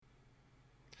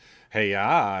Hey,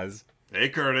 Oz. Hey,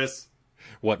 Curtis.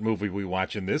 What movie we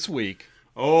watching this week?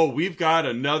 Oh, we've got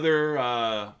another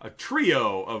a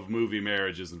trio of movie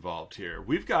marriages involved here.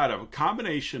 We've got a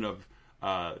combination of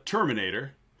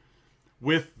Terminator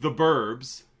with The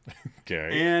Burbs Okay.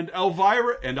 and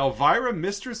Elvira,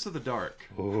 Mistress of the Dark.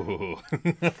 Ooh.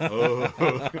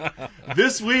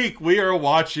 This week we are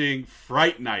watching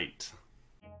Fright Night.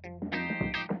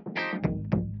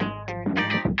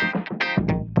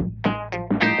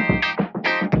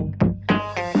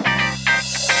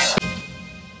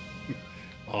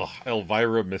 Oh,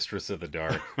 Elvira, Mistress of the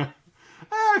Dark.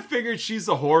 I figured she's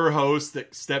a horror host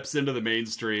that steps into the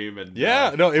mainstream, and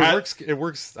Yeah, no, it works. It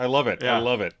works. I love it. Yeah. I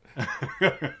love it.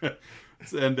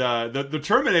 And the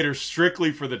Terminator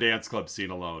strictly for the dance club scene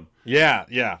alone. Yeah.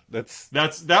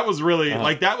 That was really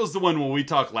like that was the one when we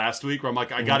talked last week where I'm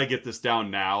like, I got to get this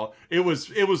down now. It was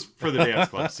for the dance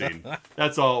club scene.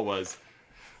 That's all it was.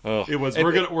 Oh. It was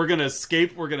we're gonna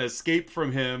escape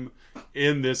from him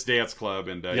in this dance club,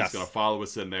 and Yes. he's gonna follow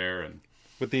us in there, and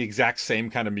With the exact same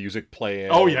kind of music playing.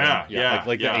 Oh, yeah, yeah,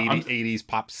 like yeah. the 80s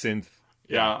pop synth.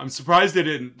 yeah, I'm surprised they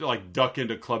didn't like duck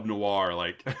into Club Noir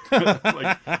like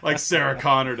like Sarah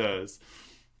Connor does.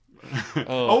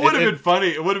 Oh, It would have been funny.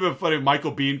 It would have been funny if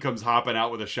Michael Biehn comes hopping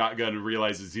out with a shotgun and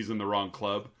realizes he's in the wrong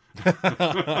club.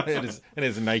 it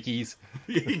is Nikes.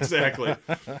 Exactly.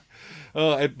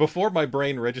 Before my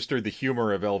brain registered the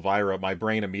humor of Elvira, my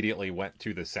brain immediately went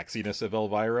to the sexiness of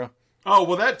Elvira. Oh,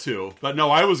 well, that too. But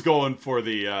no, I was going for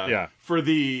the for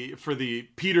the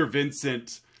Peter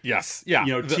Vincent, Yes, yeah,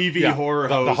 TV horror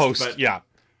host, the host,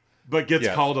 but gets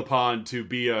Yeah. called upon to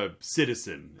be a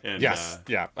citizen. And yes,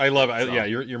 I love it. so- Yeah,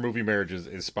 your movie marriage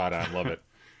is spot on. Love it.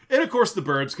 and of course the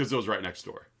Burbs because it was right next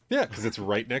door. Yeah, because it's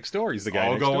right next door. He's the guy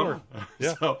All next going door. on.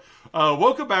 Yeah. So,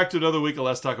 welcome back to another week of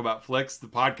Let's Talk About Flicks, the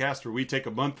podcast where we take a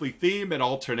monthly theme and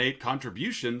alternate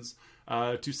contributions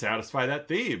to satisfy that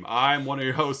theme. I'm one of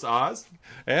your hosts, Oz,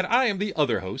 And I am the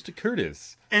other host,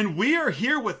 Curtis. and we are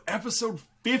here with episode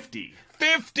 50.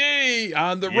 50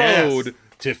 on the Yes. road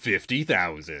to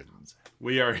 50,000.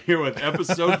 We are here with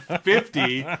episode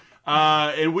 50,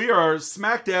 and we are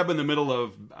smack dab in the middle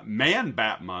of Man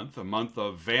Bat Month, a month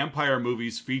of vampire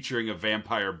movies featuring a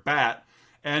vampire bat.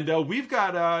 And we've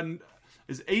got,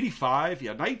 is 85?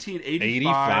 Yeah,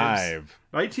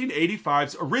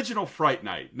 1985's original Fright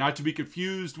Night, not to be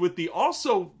confused with the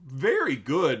also very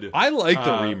good... I like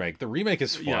the remake. The remake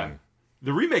is fun. Yeah.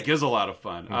 The remake is a lot of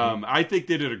fun. I think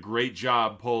they did a great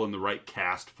job pulling the right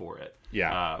cast for it.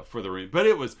 Yeah. For the remake, but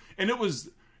it was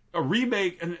a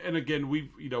remake, and again we've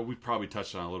probably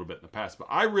touched on it a little bit in the past, but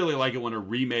I really like it when a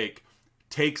remake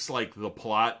takes like the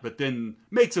plot, but then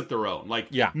makes it their own. Like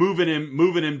moving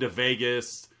him to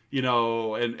Vegas, and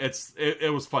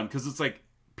it was fun because it's like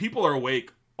people are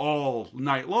awake all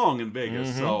night long in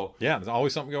Vegas, so Yeah, there's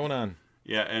always something going on.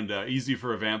 yeah, and easy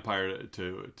for a vampire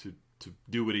to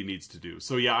do what he needs to do.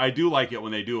 So yeah, I do like it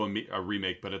when they do a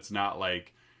remake, but it's not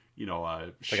like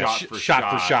shot for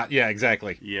shot. Yeah,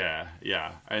 exactly. Yeah.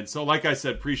 And so like I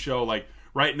said pre-show, like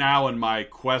right now in my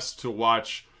quest to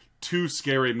watch 2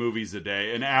 scary movies a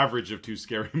day, an average of 2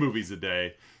 scary movies a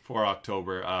day for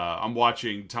October, I'm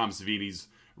watching Tom Savini's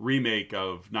remake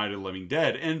of Night of the Living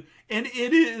Dead, and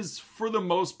it is for the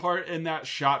most part in that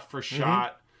shot for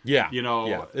shot. Yeah,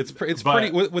 it's pretty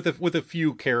with a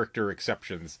few character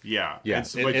exceptions. Yeah,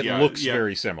 it looks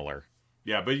very similar.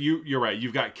 Yeah, but you're right.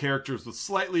 You've got characters with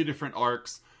slightly different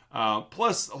arcs.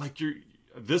 Plus, like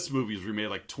this movie is remade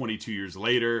like 22 years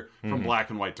later from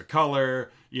black and white to color.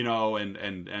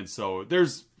 And so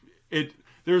there's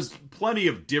plenty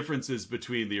of differences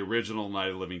between the original Night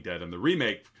of the Living Dead and the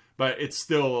remake, but it's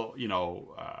still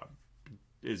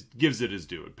gives it his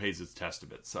due. It pays its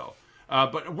testament. So.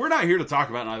 But we're not here to talk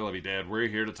about Night of the Living Dead. We're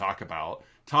here to talk about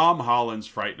Tom Holland's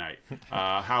Fright Night.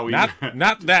 How he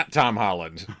not that Tom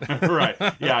Holland. Right.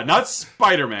 Yeah, not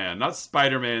Spider-Man. Not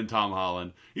Spider-Man Tom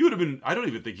Holland. He would have been, I don't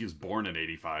even think he was born in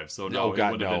 85, so no, it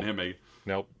wouldn't have been him.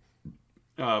 Nope.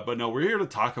 But no, we're here to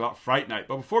talk about Fright Night.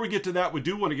 But before we get to that, we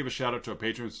do want to give a shout out to our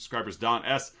Patreon subscribers, Don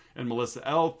S. and Melissa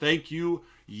L. Thank you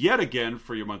yet again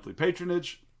for your monthly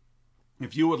patronage.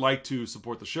 If you would like to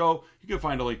support the show, you can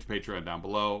find a link to Patreon down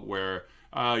below where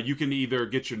you can either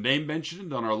get your name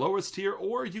mentioned on our lowest tier,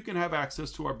 or you can have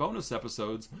access to our bonus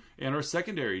episodes and our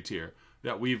secondary tier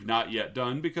that we've not yet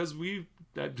done because we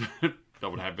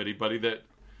don't have anybody that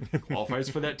qualifies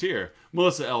for that tier.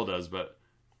 Melissa L does, but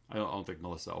I don't think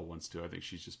Melissa L wants to. I think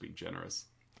she's just being generous.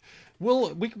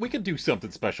 Well, we could do something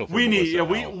special for Melissa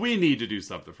L. We need to do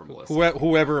something for Melissa.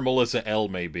 Whoever Melissa L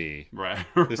may be. Right.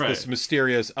 This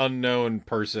mysterious unknown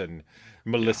person,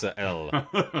 Melissa L.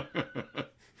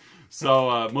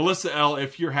 So, Melissa L.,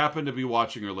 if you happen to be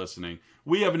watching or listening,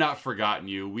 we have not forgotten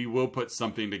you. We will put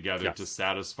something together to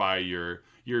satisfy your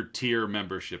tier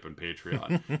membership in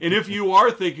Patreon. And if you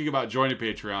are thinking about joining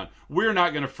Patreon, we're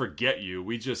not going to forget you.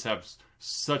 We just have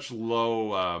such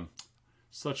low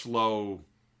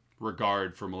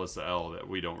regard for Melissa L. that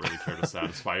we don't really care to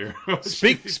satisfy her.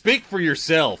 Speak for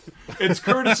yourself. It's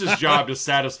Curtis's job to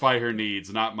satisfy her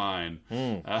needs, not mine.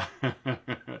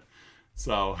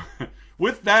 So,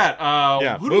 with that,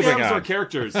 who do we have as our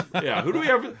characters? Yeah, who do we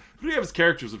have as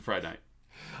characters in Fright Night?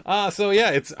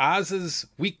 It's Oz's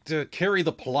week to carry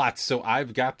the plot, so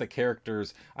I've got the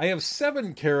characters. I have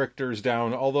 7 characters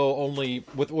down, although only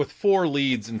with 4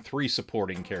 leads and 3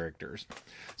 supporting characters.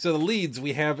 So the leads,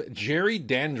 we have Jerry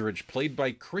Dandridge, played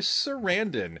by Chris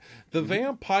Sarandon, the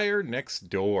vampire next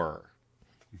door.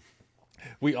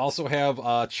 We also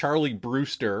have Charlie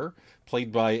Brewster,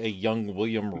 played by a young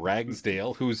William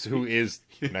Ragsdale, who is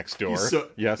next door.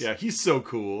 Yes. Yeah, he's so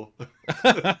cool.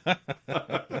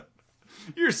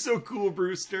 You're so cool,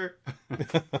 Brewster.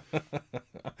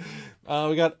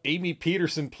 We got Amy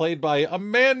Peterson, played by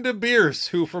Amanda Bierce,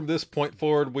 who from this point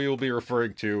forward we will be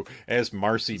referring to as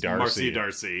Marcy Darcy. Marcy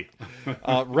Darcy.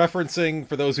 Referencing,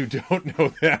 for those who don't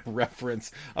know that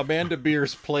reference, Amanda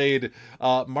Bierce played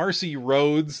Marcy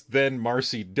Rhodes, then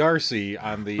Marcy Darcy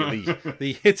on the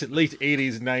hit late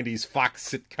 80s, 90s Fox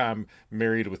sitcom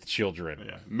Married with Children.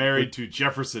 Yeah, married to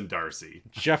Jefferson Darcy.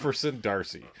 Jefferson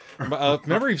Darcy.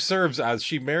 Memory serves as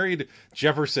she married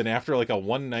Jefferson after like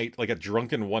a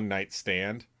drunken one-night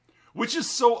stand. Which is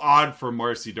so odd for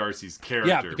Marcy Darcy's character.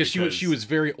 Yeah, because she was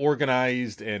very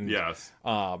organized and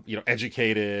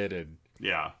educated and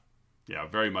yeah,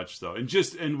 very much so,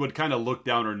 and would kind of look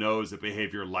down her nose at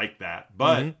behavior like that.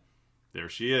 But there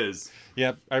she is.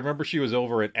 Yeah, I remember she was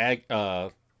over at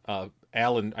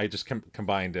Alan. I just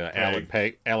combined Alan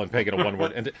Peg into one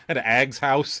word, and at Ag's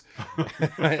house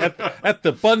at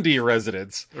the Bundy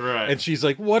residence. Right, and she's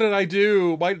like, "What did I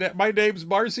do? My name's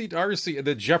Marcy Darcy." And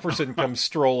then Jefferson comes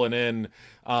strolling in.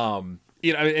 And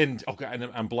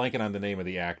I'm blanking on the name of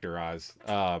the actor, Oz.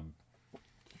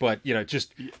 But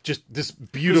just this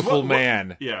beautiful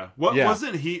man.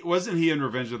 Wasn't he in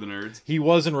Revenge of the Nerds? He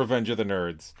was in Revenge of the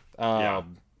Nerds.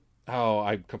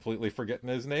 I'm completely forgetting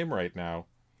his name right now.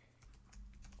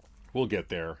 We'll get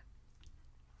there.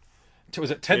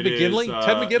 Was it Ted McGinley?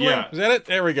 Ted McGinley? Yeah. Is that it?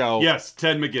 There we go. Yes,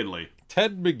 Ted McGinley.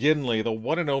 Ted McGinley, the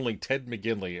one and only Ted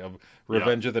McGinley of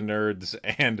Revenge of the Nerds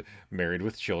and Married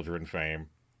with Children fame.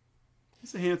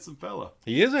 He's a handsome fella.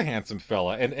 He is a handsome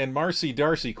fella. And Marcy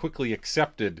Darcy quickly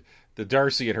accepted the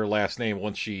Darcy in her last name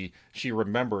once she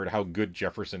remembered how good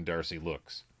Jefferson Darcy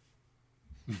looks.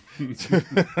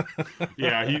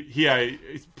 Yeah,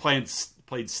 he played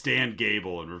Stan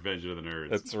Gable in Revenge of the Nerds.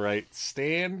 That's right,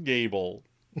 Stan Gable.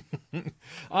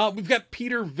 We've got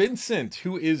Peter Vincent,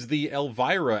 who is the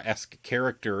Elvira-esque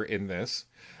character in this,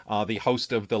 the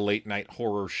host of the late night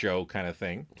horror show kind of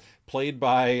thing, played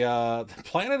by the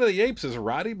Planet of the Apes is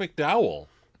Roddy McDowall.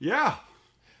 Yeah.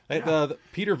 The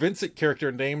Peter Vincent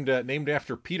character named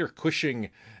after Peter Cushing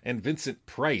and Vincent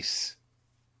Price,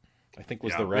 I think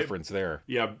was the reference there.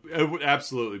 Yeah,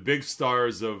 absolutely. Big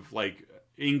stars of like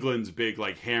England's big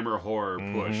like Hammer horror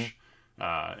push.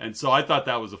 And so I thought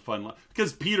that was a fun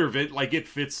because it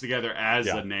fits together as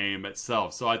a name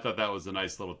itself. So I thought that was a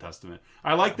nice little testament.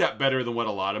 I like that better than what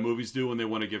a lot of movies do when they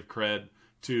want to give cred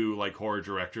to like horror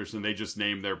directors and they just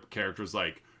name their characters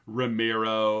like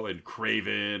Romero and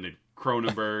Craven and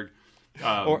Cronenberg.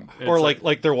 Or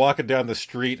like they're walking down the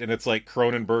street and it's like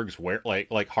Cronenberg's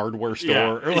like hardware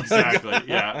store. Yeah, exactly.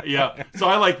 Yeah. So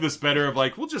I like this better of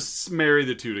like we'll just marry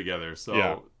the two together.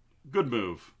 So good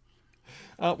move.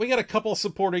 We got a couple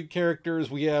supporting characters.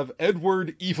 We have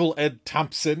Edward Evil Ed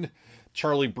Thompson,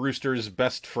 Charlie Brewster's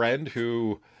best friend,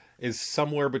 who is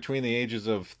somewhere between the ages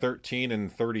of 13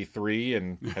 and 33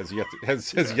 and has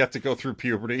yet to go through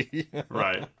puberty.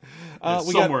 Right.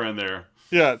 Somewhere in there.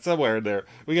 Yeah, somewhere in there.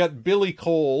 We got Billy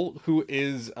Cole, who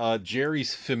is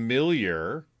Jerry's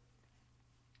familiar,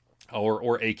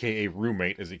 or AKA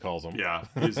roommate, as he calls him. Yeah,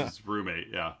 he's his roommate,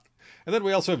 yeah. And then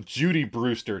we also have Judy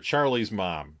Brewster, Charlie's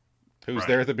mom, who's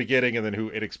there at the beginning and then who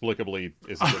inexplicably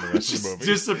isn't in the rest of the movie.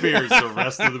 Disappears the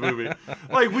rest of the movie.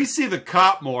 Like, we see the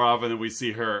cop more often than we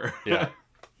see her. Yeah.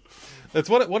 That's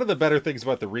one of the better things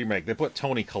about the remake. They put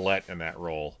Toni Collette in that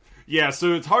role. Yeah,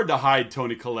 so it's hard to hide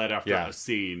Toni Collette after a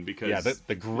scene because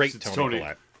the great Toni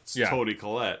Collette. It's Toni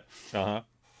Collette. Uh-huh.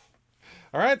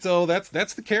 All right, so that's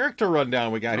the character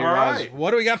rundown we got here. All right.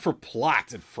 What do we got for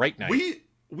plot and Fright Night?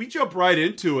 We jump right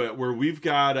into it where we've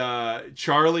got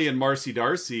Charlie and Marcy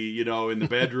Darcy, in the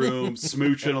bedroom,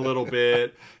 smooching a little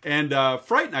bit, and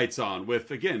Fright Night's on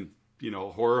with, again,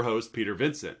 horror host Peter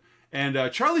Vincent.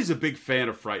 And Charlie's a big fan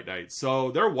of Fright Night,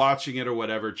 so they're watching it or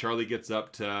whatever. Charlie gets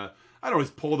up to, I don't know,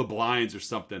 pull the blinds or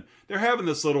something. They're having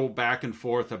this little back and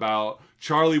forth about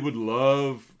Charlie would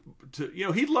love to,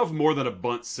 he'd love more than a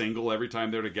bunt single every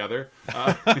time they're together.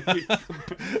 A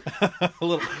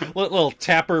little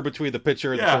tapper between the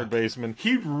pitcher and the third baseman.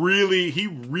 He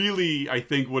really, I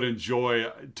think, would enjoy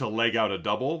to leg out a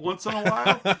double once in a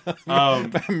while.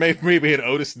 Maybe an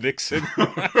Otis Nixon.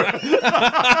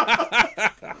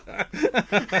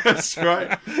 That's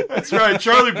right.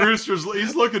 Charlie Brewster's,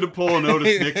 he's looking to pull an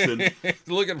Otis Nixon. He's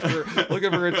looking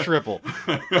for a triple.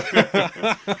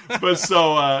 But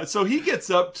so he gets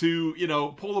up to,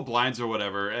 pull the blinds or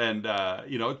whatever, and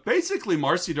basically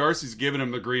Marcy Darcy's giving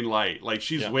him the green light. Like,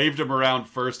 she's waved him around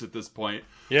first at this point.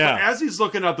 Yeah. But as he's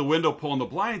looking out the window pulling the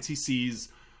blinds, he sees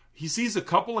a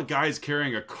couple of guys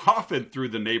carrying a coffin through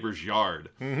the neighbor's yard.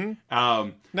 Mm-hmm.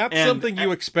 Not something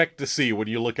you expect to see when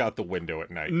you look out the window at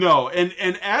night. No, and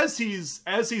as he's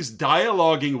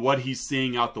dialoguing what he's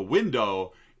seeing out the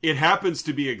window, it happens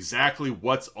to be exactly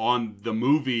what's on the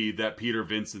movie that Peter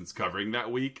Vincent's covering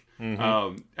that week.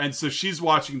 Mm-hmm. And so she's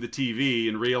watching the TV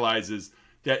and realizes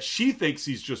that she thinks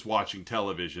he's just watching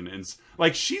television, and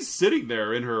like she's sitting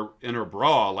there in her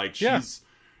bra, like she's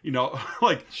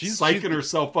she's psyching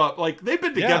herself up. Like, they've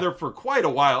been together for quite a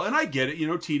while, and I get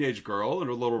it, teenage girl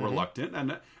and a little reluctant,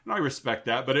 and I respect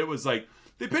that. But it was like,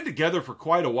 they've been together for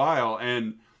quite a while,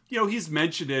 and he's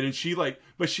mentioned it, and she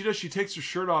takes her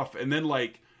shirt off, and then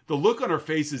like the look on her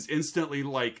face is instantly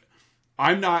like,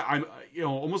 I'm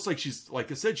almost like she's,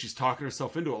 like I said, she's talking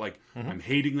herself into it. Like, I'm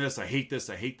hating this. I hate this.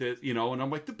 And I'm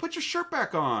like, then put your shirt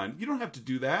back on. You don't have to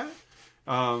do that.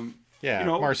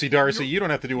 Marcy Darcy, you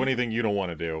don't have to do anything you don't want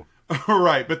to do.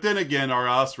 Right. But then again, our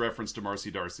last reference to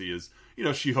Marcy Darcy is,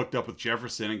 she hooked up with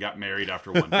Jefferson and got married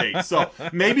after one date. So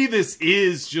maybe this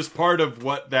is just part of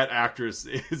what that actress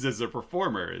is as a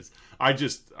performer.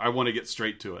 I want to get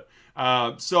straight to it.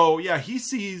 He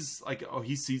sees, like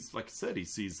I said, he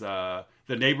sees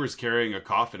the neighbors carrying a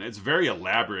coffin. It's very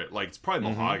elaborate. Like, it's probably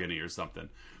mahogany or something.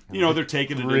 They're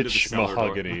taking it into the cellar.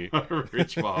 Mahogany.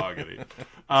 Rich mahogany.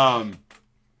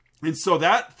 And so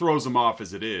that throws him off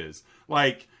as it is.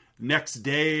 Like, next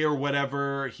day or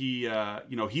whatever,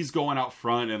 he's going out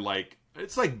front, and like,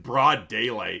 it's like broad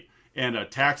daylight, and a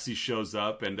taxi shows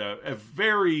up, and a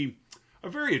very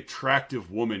attractive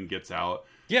woman gets out.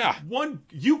 Yeah.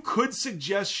 You could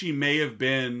suggest she may have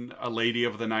been a lady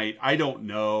of the night. I don't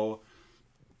know.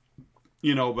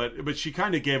 But she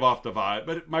kind of gave off the vibe.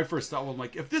 But my first thought was,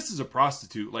 like, if this is a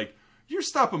prostitute, like, you're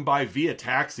stopping by via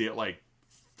taxi at like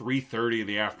 3:30 in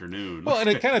the afternoon. Well, and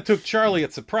it kind of took Charlie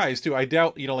at surprise too. I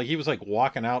doubt, like, he was like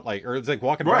walking out, or it's like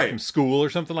walking back from school or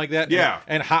something like that. Yeah.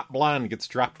 And Hot Blonde gets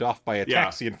dropped off by a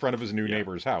taxi in front of his new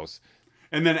neighbor's house.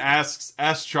 And then asks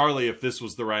Charlie if this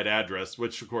was the right address,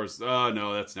 which, of course,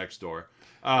 no, that's next door.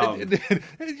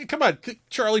 Come on,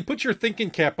 Charlie, put your thinking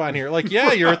cap on here. Like,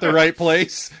 yeah, you're at the right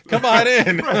place. Come on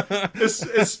in. Right.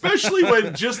 Especially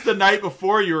when just the night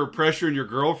before you were pressuring your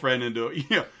girlfriend into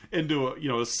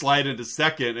a slide into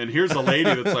second, and here's a lady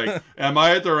that's like, am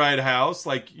I at the right house?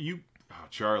 Like,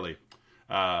 Charlie.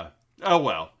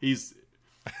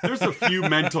 There's a few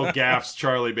mental gaffes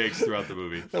Charlie makes throughout the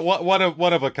movie. One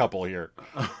of a couple here.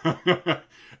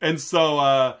 And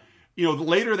so,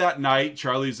 later that night,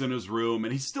 Charlie's in his room,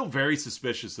 and he's still very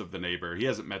suspicious of the neighbor. He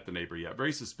hasn't met the neighbor yet.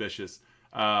 Very suspicious.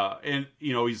 And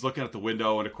he's looking at the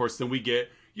window, and of course, then we get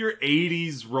your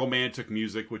 80s romantic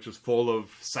music, which is full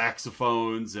of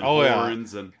saxophones and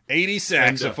horns. And 80s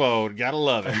saxophone. Gotta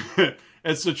love it.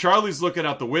 And so Charlie's looking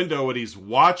out the window, and he's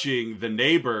watching the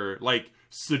neighbor, like,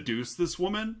 seduce this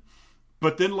woman.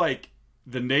 But then, like,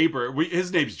 the neighbor,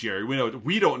 his name's Jerry.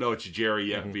 We don't know it's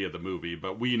Jerry yet via the movie,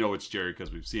 but we know it's Jerry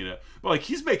because we've seen it. But like,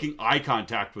 he's making eye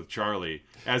contact with Charlie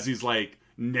as he's like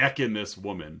necking this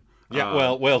woman. Yeah,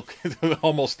 well,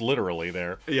 almost literally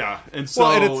there. Yeah, and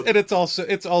so it's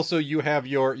also you have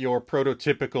your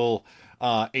prototypical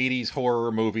 80s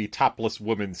horror movie topless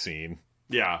woman scene.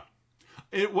 Yeah,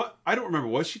 I don't remember.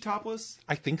 Was she topless?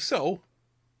 I think so.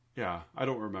 Yeah, I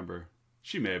don't remember.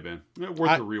 She may have been.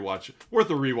 Worth a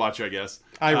rewatch, I guess.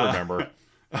 I remember.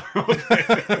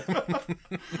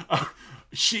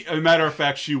 As a matter of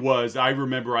fact, she was. I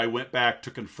remember I went back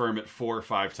to confirm it 4 or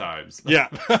 5 times. Yeah.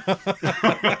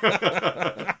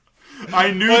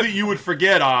 I knew that you would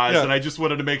forget, Oz, and I just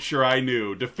wanted to make sure I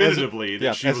knew definitively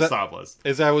that she was topless.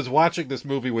 As I was watching this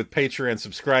movie with Patreon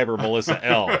subscriber Melissa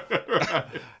L.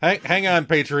 Hang on,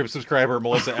 Patreon subscriber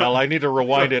Melissa L. I need to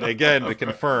rewind it again to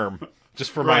confirm,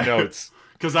 just for my notes.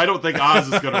 because I don't think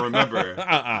Oz is going to remember.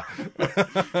 And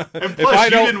If plus,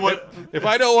 you didn't want. if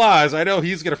I know Oz, I know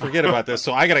he's going to forget about this,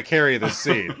 so I got to carry this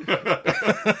scene.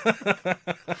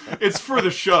 It's for the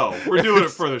show. We're doing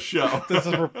it for the show. This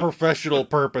is for professional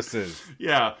purposes.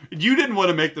 Yeah, you didn't want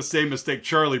to make the same mistake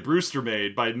Charlie Brewster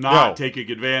made by not taking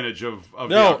advantage of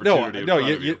the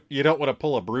opportunity. You don't want to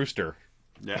pull a Brewster.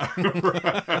 Yeah,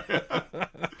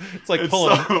 It's like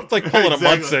pulling a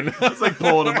Munson. It's like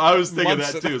pulling him. I was thinking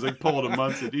that too. It's like pulling a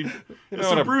Munson.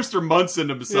 So Brewster Munson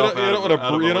himself. You don't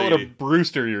want to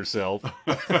Brewster yourself.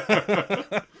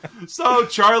 So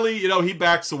Charlie, he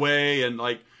backs away and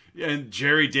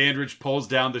Jerry Dandridge pulls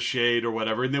down the shade or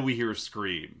whatever, and then we hear a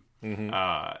scream. Mm-hmm.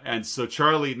 And so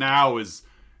Charlie now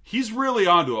he's really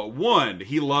onto it. One,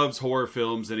 he loves horror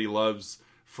films and he loves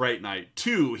Fright Night.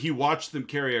 2, he watched them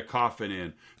carry a coffin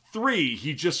in. 3,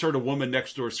 he just heard a woman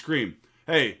next door scream,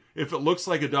 "Hey, if it looks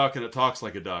like a duck and it talks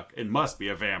like a duck, it must be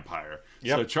a vampire."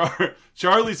 Yep. So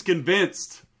Charlie's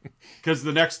convinced because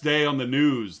the next day on the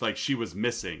news, she was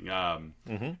missing.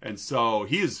 And so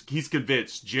he's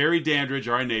convinced Jerry Dandridge,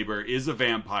 our neighbor, is a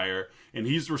vampire and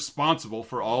he's responsible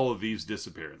for all of these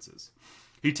disappearances.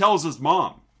 He tells his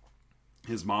mom.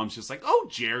 His mom's just like, "Oh,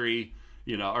 Jerry,"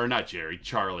 or not Jerry,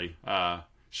 Charlie.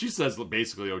 She says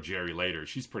basically, "Oh, Jerry," later.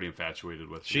 She's pretty infatuated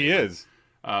with him. She is.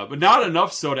 But not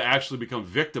enough so to actually become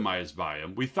victimized by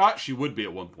him. We thought she would be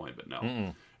at one point, but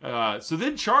no. So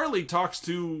then Charlie talks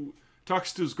to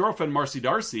his girlfriend, Marcy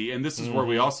Darcy, and this is where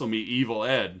we also meet Evil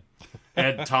Ed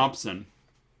Thompson.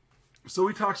 So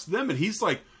he talks to them, and he's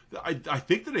like, I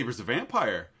think the neighbor's a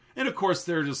vampire. And of course,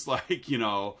 they're just like,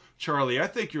 Charlie, I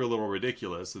think you're a little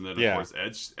ridiculous. And then, of course,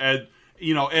 Ed,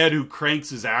 who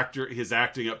cranks his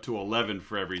acting up to 11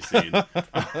 for every scene.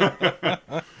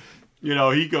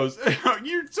 He goes,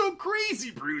 "You're so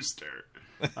crazy, Brewster."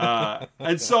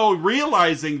 And so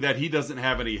realizing that he doesn't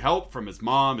have any help from his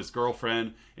mom, his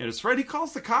girlfriend, and his friend, he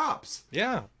calls the cops.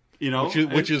 Yeah.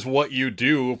 Which is what you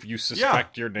do if you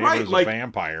suspect your neighbor's a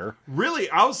vampire. Really,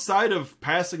 outside of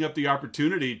passing up the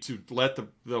opportunity to let the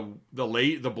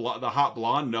hot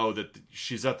blonde know that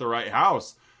she's at the right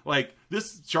house,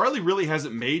 this Charlie really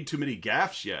hasn't made too many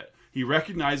gaffes yet. He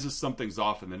recognizes something's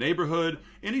off in the neighborhood,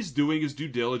 and he's doing his due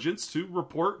diligence to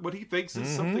report what he thinks is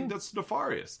something that's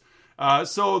nefarious.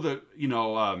 So the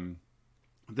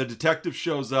detective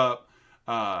shows up.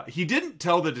 He didn't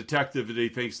tell the detective that he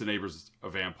thinks the neighbor's a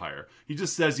vampire. He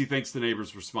just says he thinks the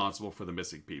neighbor's responsible for the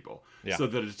missing people. Yeah. So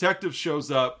the detective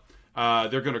shows up.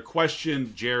 They're going to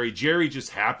question Jerry. Jerry just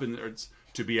happens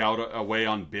to be away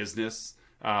on business.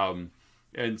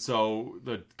 And so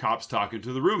the cop's talking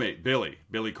to the roommate,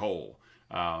 Billy Cole.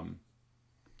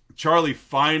 Charlie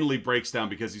finally breaks down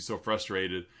because he's so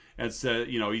frustrated and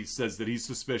he says that he's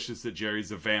suspicious that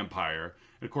Jerry's a vampire.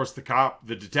 And of course, the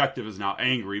detective is now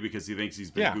angry because he thinks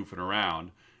he's been goofing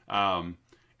around.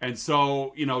 And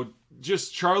so,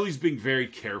 just Charlie's being very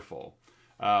careful.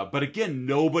 But again,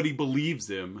 nobody believes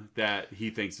him that he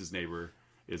thinks his neighbor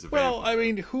is a vampire. Well, I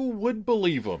mean, who would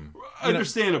believe him?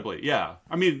 Understandably, yeah.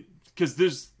 I mean, because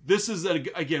this is,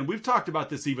 again, we've talked about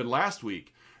this even last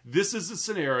week. This is a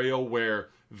scenario where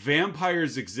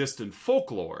vampires exist in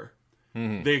folklore.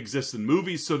 Mm-hmm. They exist in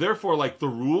movies, so therefore, the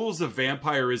rules of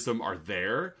vampirism are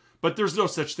there, but there's no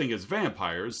such thing as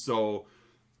vampires, so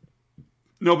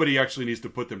nobody actually needs to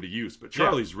put them to use. But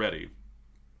Charlie's ready.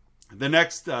 The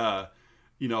next, the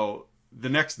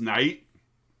next night,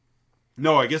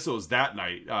 no, I guess it was that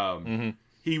night,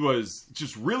 he was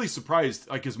just really surprised.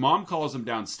 His mom calls him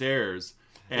downstairs,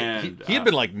 and he had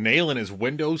been nailing his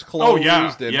windows closed. Oh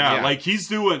yeah.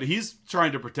 He's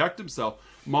trying to protect himself.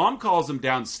 Mom calls him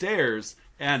downstairs,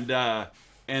 and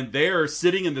they're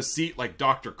sitting in the seat like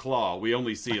Dr. Claw. We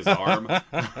only see his arm.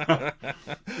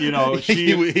 He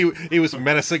was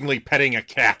menacingly petting a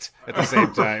cat at the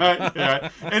same time.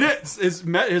 Right. And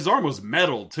his arm was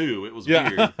metal too. It was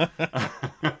weird.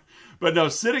 But no,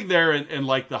 sitting there in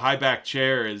the high back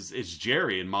chair is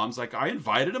Jerry, and Mom's like, "I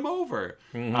invited him over."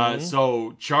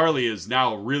 So Charlie is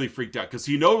now really freaked out because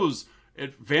he knows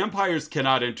vampires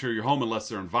cannot enter your home unless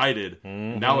they're invited.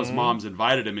 Now his mom's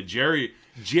invited him, and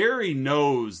Jerry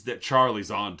knows that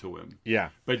Charlie's on to him. Yeah.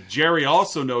 But Jerry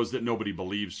also knows that nobody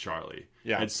believes Charlie.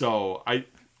 Yeah. And so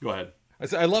go ahead.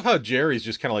 I love how Jerry's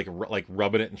just kind of like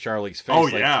rubbing it in Charlie's face. Oh,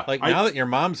 yeah. Now that your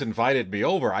mom's invited me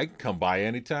over, I can come by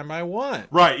anytime I want.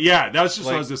 Right, yeah. That's just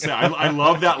what I was going to say. I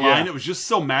love that line. It was just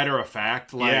so matter of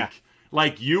fact.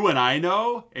 Like you and I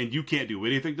know, and you can't do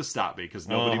anything to stop me because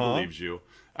nobody believes you.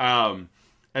 And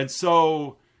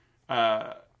so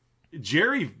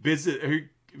Jerry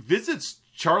visits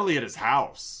Charlie at his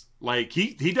house.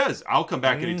 He does. I'll come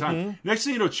back anytime. Next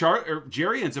thing you know,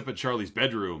 Jerry ends up in Charlie's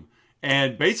bedroom.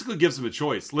 and basically gives him a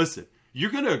choice. Listen,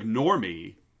 you're going to ignore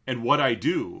me and what I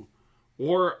do,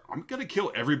 or I'm going to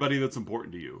kill everybody that's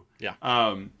important to you. Yeah.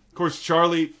 Of course,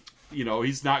 Charlie,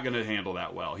 he's not going to handle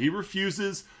that well. He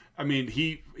refuses. I mean,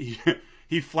 he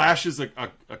flashes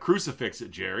a crucifix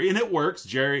at Jerry, and it works.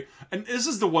 Jerry, and this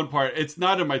is the one part. It's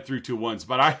not in my 3-2-1s,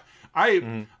 but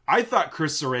I thought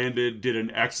Chris Sarandon did an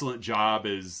excellent job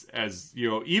as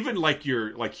even like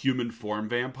your human form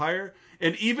vampire,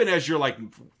 and even as your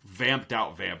vamped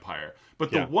out vampire.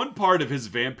 But the one part of his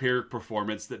vampiric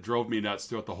performance that drove me nuts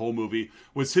throughout the whole movie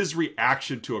was his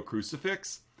reaction to a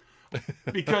crucifix,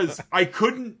 because I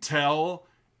couldn't tell.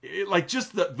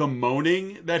 Just the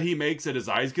moaning that he makes and his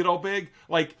eyes get all big.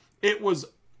 It was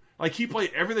he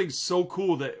played everything so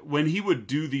cool that when he would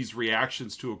do these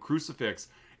reactions to a crucifix,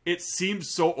 it seemed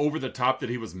so over the top that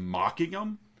he was mocking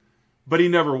him, but he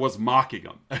never was mocking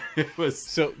him. It was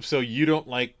so you don't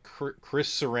like Chris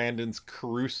Sarandon's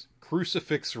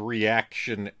crucifix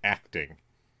reaction acting?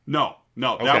 No,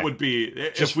 okay. That would be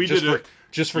just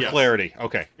for clarity.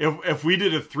 Okay. If we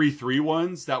did a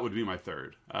 3-3-1s, that would be my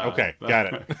third. Okay,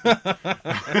 got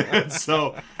it.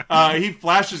 So he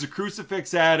flashes a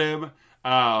crucifix at him,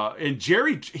 and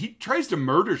Jerry, he tries to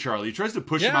murder Charlie. He tries to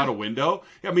push him out a window.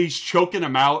 I mean, he's choking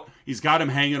him out. He's got him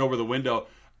hanging over the window.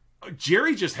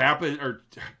 Jerry just happened, or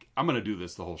I'm going to do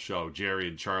this the whole show. Jerry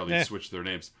and Charlie switch their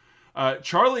names.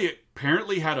 Charlie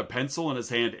apparently had a pencil in his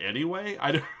hand anyway.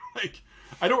 I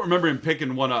don't remember him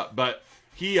picking one up, but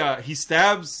he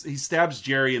stabs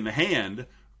Jerry in the hand.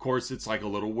 Of course, it's like a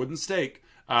little wooden stake.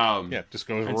 Just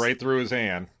goes right through his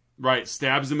hand. Right,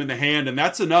 stabs him in the hand, and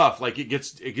that's enough. It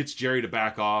gets Jerry to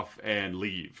back off and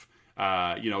leave.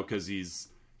 Because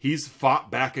he's fought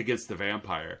back against the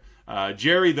vampire.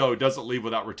 Jerry, though, doesn't leave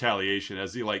without retaliation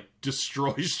as he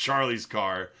destroys Charlie's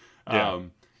car.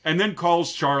 And then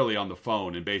calls Charlie on the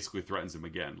phone and basically threatens him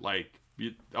again.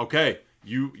 Okay,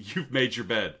 you've made your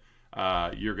bed.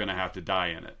 You're going to have to die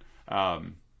in it.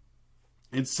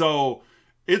 And so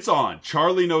it's on.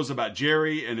 Charlie knows about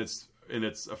Jerry, and it's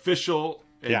official.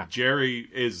 And Jerry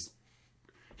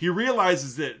he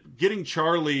realizes that getting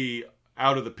Charlie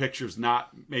out of the picture is not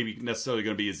maybe necessarily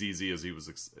going to be as easy as he was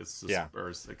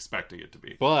expecting it to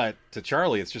be. But to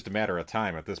Charlie, it's just a matter of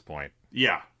time at this point.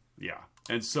 Yeah.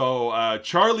 And so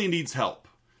Charlie needs help.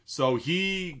 So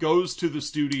he goes to the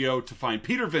studio to find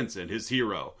Peter Vincent, his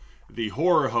hero, the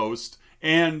horror host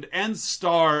and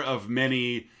star of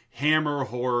many Hammer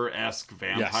horror-esque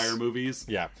vampire movies.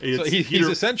 Yeah. So he's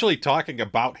essentially talking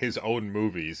about his own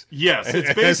movies. Yes,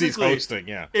 it's basically as he's hosting,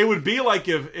 It would be like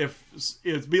if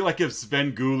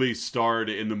Sven Gulli starred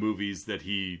in the movies that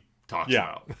he talks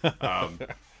about.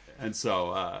 And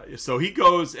so he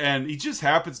goes, and he just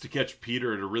happens to catch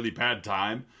Peter at a really bad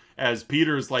time, as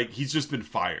Peter's he's just been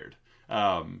fired.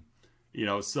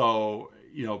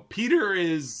 Peter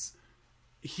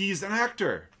he's an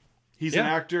actor. He's an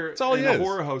actor. That's all he and is. A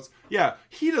horror host. Yeah,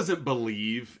 he doesn't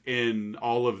believe in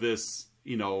all of this,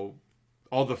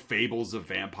 all the fables of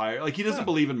vampire. He doesn't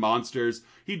believe in monsters.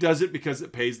 He does it because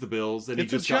it pays the bills, and he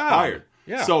just got fired.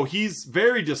 Yeah. So he's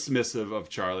very dismissive of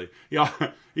Charlie. Yeah.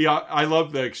 I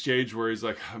love the exchange where he's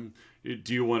like,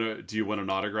 "Do you want an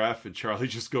autograph?" And Charlie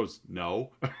just goes, "No."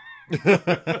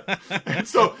 And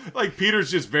so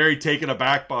Peter's just very taken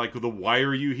aback by why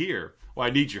are you here? Well, I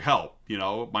need your help.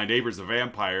 My neighbor's a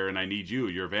vampire, and I need you.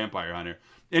 You're a vampire hunter.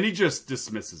 And he just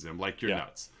dismisses him you're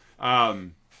nuts.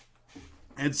 And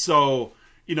so,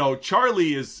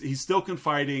 Charlie he's still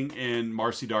confiding in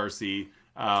Marcy Darcy.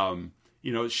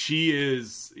 She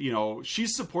is,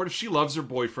 she's supportive. She loves her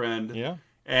boyfriend. Yeah.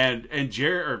 And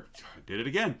Jerry did it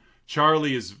again.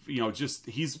 Charlie is,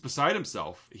 he's beside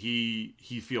himself.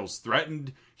 He feels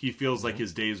threatened. He feels like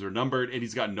his days are numbered, and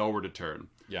he's got nowhere to turn.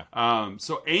 Yeah.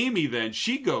 So Amy then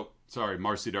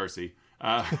Marcy Darcy.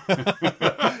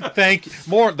 Thank you.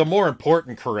 The more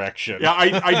important correction. Yeah,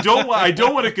 I don't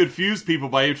want to confuse people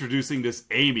by introducing this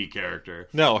Amy character.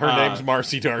 No, her name's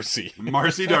Marcy Darcy.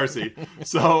 Marcy Darcy.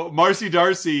 So Marcy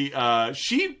Darcy,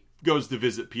 she goes to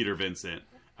visit Peter Vincent,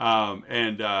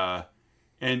 and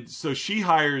so she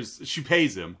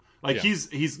pays him. He's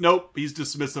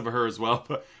dismissive of her as well,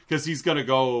 because he's gonna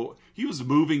go. He was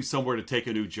moving somewhere to take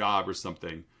a new job or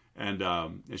something, and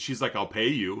she's like, "I'll pay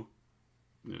you."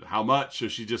 How much? So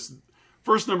she just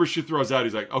first number she throws out.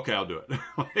 He's like, "Okay, I'll do it."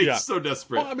 He's so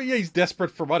desperate. Well, he's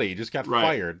desperate for money. He just got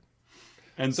fired,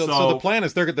 and so the plan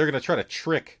is they're going to try to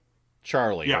trick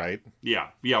Charlie, right? Yeah.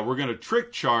 We're going to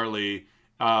trick Charlie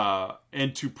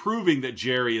into proving that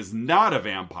Jerry is not a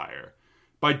vampire.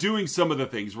 By doing some of the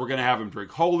things, we're going to have him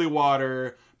drink holy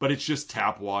water, but it's just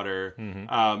tap water.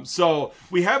 So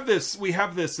we have this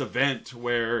event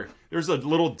where there's a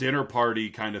little dinner party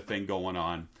kind of thing going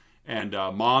on. And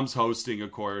Mom's hosting,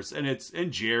 of course,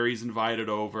 and Jerry's invited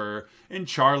over, and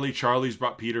Charlie's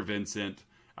brought Peter Vincent,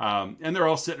 and they're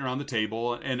all sitting around the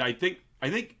table. And I think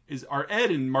are Ed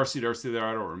and Marcy Darcy there?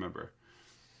 I don't remember.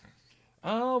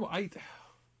 I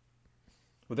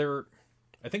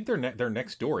think they're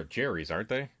next door at Jerry's, aren't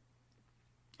they?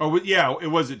 Oh yeah, it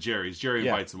was at Jerry's. Jerry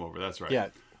invites them over. That's right. Yeah.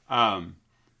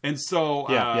 And so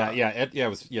Ed, it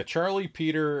was Charlie,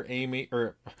 Peter, Amy,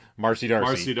 or Marcy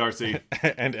Darcy,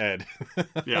 and Ed.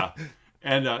 Yeah,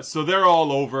 and so they're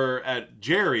all over at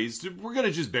Jerry's. We're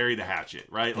gonna just bury the hatchet,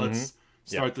 right? Let's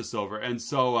start this over. And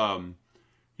so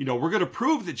we're gonna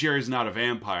prove that Jerry's not a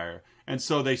vampire. And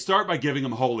so they start by giving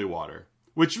him holy water,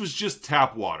 which was just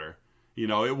tap water.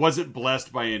 It wasn't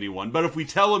blessed by anyone. But if we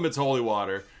tell him it's holy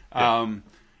water,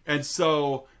 and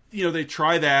so they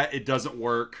try that, it doesn't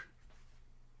work.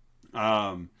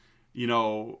 And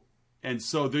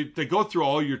so they go through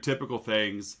all your typical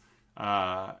things,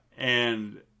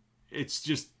 and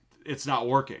it's not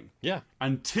working. Yeah.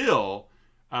 Until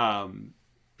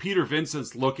Peter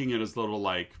Vincent's looking at his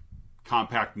little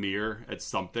compact mirror at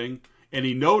something, and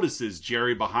he notices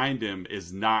Jerry behind him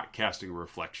is not casting a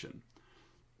reflection.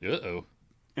 Uh-oh.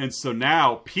 And so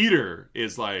now Peter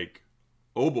is like,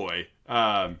 oh boy.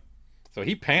 So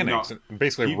he panics and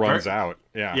basically runs out.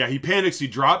 Yeah. Yeah, he panics. He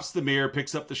drops the mirror,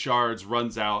 picks up the shards,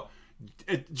 runs out.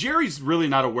 Jerry's really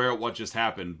not aware of what just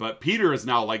happened, but Peter is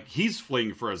now he's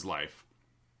fleeing for his life.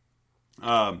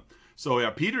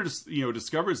 So Peter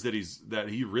discovers that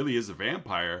he really is a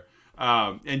vampire.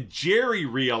 And Jerry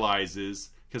realizes,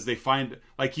 because they find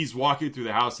he's walking through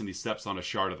the house and he steps on a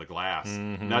shard of the glass.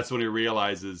 Mm-hmm. And that's when he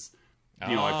realizes, I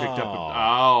picked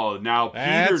up now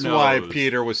Peter knows. That's why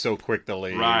Peter was so quick to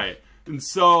leave. Right. And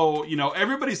so,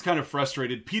 everybody's kind of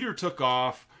frustrated. Peter took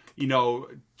off.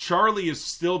 Charlie is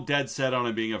still dead set on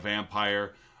him being a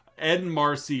vampire. Ed and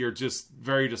Marcy are just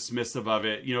very dismissive of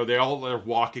it. They're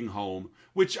walking home,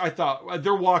 which I thought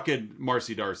they're walking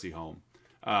Marcy Darcy home.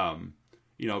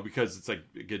 Because it's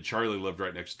again, Charlie lived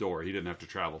right next door. He didn't have to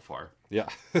travel far. Yeah.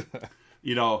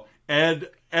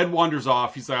 Ed wanders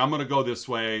off. He's like, I'm going to go this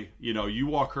way. You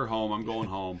walk her home. I'm going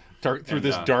home. Through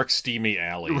this dark, steamy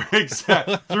alley.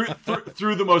 Exactly.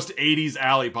 through the most 80s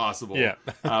alley possible. Yeah.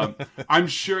 I'm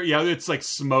sure, it's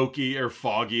smoky or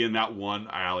foggy in that one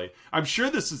alley. I'm sure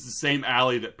this is the same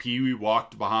alley that Pee-wee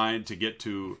walked behind to get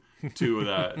to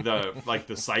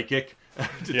the psychic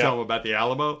to tell him about the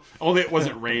Alamo. Only it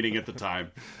wasn't raining at the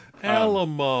time.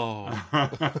 Alamo.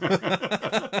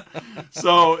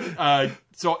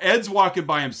 So Ed's walking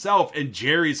by himself, and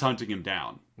Jerry's hunting him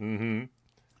down. Mm-hmm.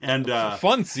 And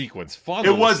fun sequence. Fun.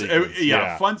 It was,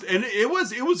 sequence. Fun, and it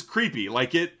was creepy.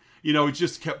 It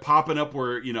just kept popping up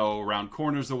where around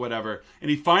corners or whatever.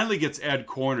 And he finally gets Ed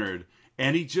cornered,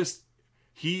 and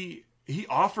he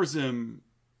offers him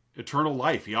eternal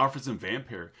life. He offers him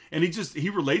vampire, and he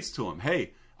relates to him.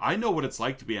 Hey, I know what it's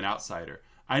like to be an outsider.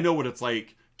 I know what it's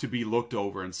like to be looked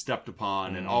over and stepped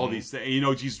upon, and all these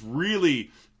things. He's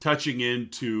really touching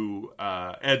into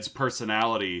Ed's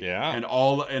personality, and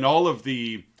all of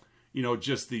the,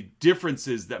 just the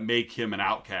differences that make him an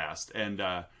outcast,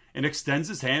 and extends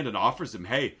his hand and offers him,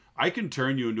 hey, I can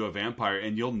turn you into a vampire,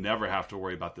 and you'll never have to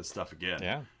worry about this stuff again.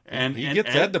 Yeah, and he gets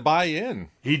Ed to buy in.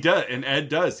 He does, and Ed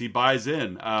does. He buys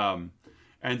in,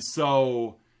 and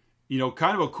so.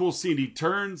 Kind of a cool scene. He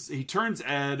turns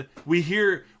Ed. We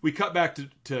cut back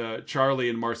to Charlie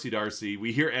and Marcy Darcy.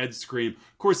 We hear Ed scream.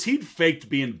 Of course, he'd faked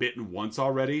being bitten once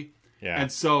already. Yeah.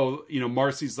 And so,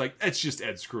 Marcy's like, it's just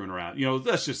Ed screwing around.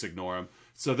 Let's just ignore him.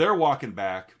 So they're walking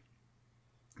back.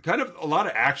 Kind of a lot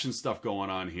of action stuff going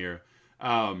on here.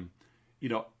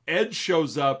 Ed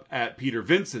shows up at Peter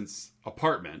Vincent's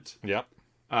apartment. Yep.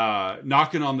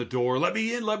 Knocking on the door. Let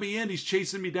me in. He's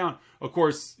chasing me down. Of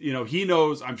course, he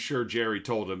knows, I'm sure Jerry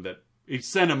told him that he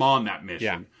sent him on that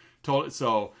mission.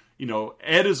 Yeah.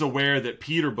 Ed is aware that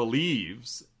Peter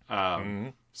believes.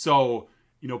 So,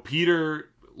 Peter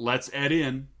lets Ed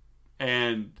in,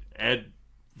 and Ed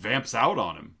vamps out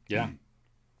on him. Yeah.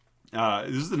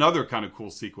 This is another kind of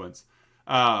cool sequence.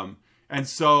 And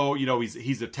so,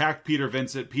 he's attacked Peter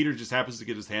Vincent. Peter just happens to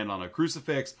get his hand on a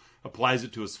crucifix, applies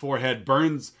it to his forehead,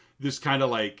 burns this kind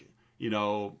of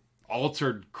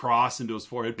altered cross into his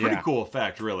forehead. Pretty cool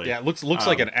effect, really. Yeah, it looks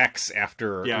like an X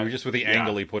after, just with the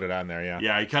angle he put it on there,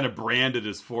 Yeah, he kind of branded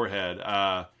his forehead.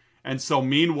 And so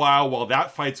meanwhile, while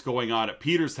that fight's going on at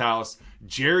Peter's house,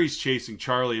 Jerry's chasing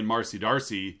Charlie and Marcy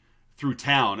Darcy through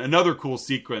town. Another cool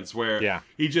sequence where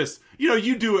he just,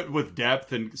 you do it with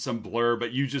depth and some blur,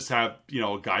 but you just have,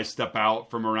 a guy step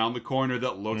out from around the corner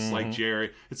that looks like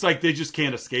Jerry. It's like they just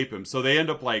can't escape him. So they end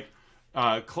up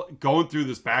going through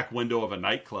this back window of a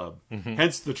nightclub.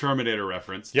 Hence the Terminator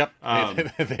reference. Yep.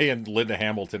 They and Linda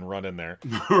Hamilton run in there.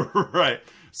 Right.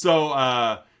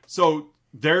 So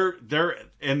they're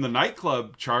in the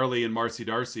nightclub, Charlie and Marcy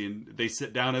Darcy, and they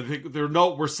sit down and think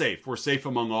we're safe. We're safe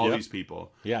among all these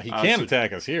people. Yeah, he can't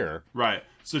attack us here. Right.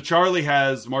 So Charlie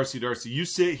has Marcy Darcy, you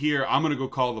sit here, I'm going to go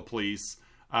call the police.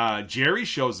 Jerry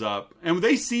shows up, and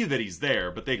they see that he's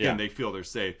there, but they feel they're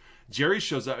safe. Jerry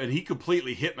shows up, and he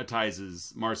completely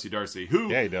hypnotizes Marcy Darcy, who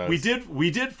he does.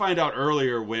 we did find out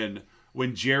earlier when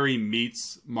Jerry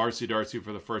meets Marcy Darcy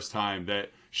for the first time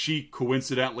that she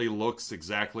coincidentally looks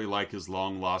exactly like his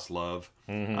long-lost love.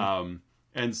 And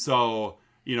so,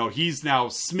 he's now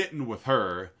smitten with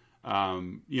her,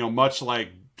 much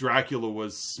like Dracula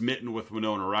was smitten with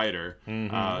Winona Ryder,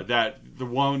 that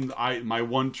my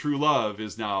one true love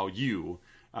is now you.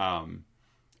 And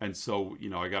so,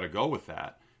 I got to go with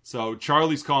that. So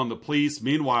Charlie's calling the police.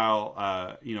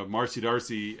 Meanwhile, Marcy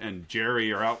Darcy and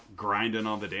Jerry are out grinding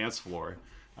on the dance floor.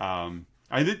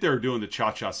 I think they were doing the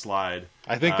cha-cha slide.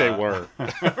 I think they were.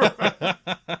 That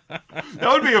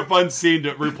would be a fun scene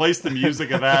to replace the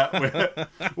music of that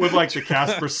with like the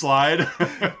Casper slide.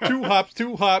 Two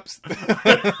hops.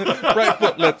 Right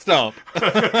foot, let's stomp.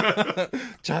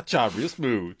 Cha-cha, real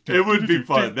smooth. It would be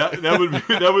fun.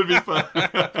 That would be fun.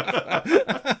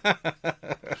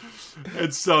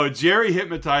 And so Jerry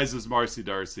hypnotizes Marcy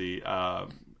Darcy,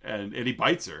 and he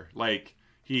bites her. Like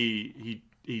he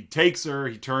takes her,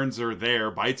 he turns her there,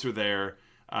 bites her there.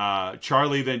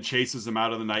 Charlie then chases him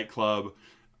out of the nightclub.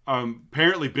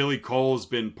 Apparently Billy Cole has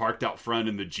been parked out front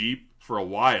in the Jeep for a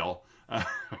while,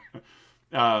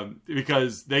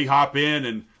 because they hop in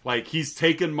and like he's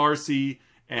taken Marcy,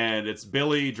 and it's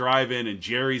Billy driving, and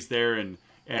Jerry's there,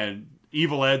 and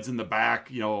Evil Ed's in the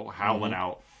back, howling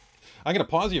out. I'm gonna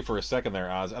pause you for a second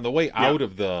there, Oz. On the way out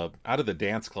of the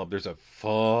dance club, there's a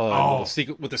fun little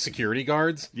secret with the security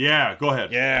guards. Yeah, go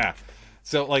ahead. Yeah,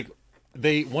 so like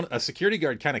a security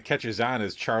guard kind of catches on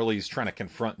as Charlie's trying to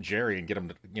confront Jerry and get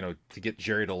him to get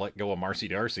Jerry to let go of Marcy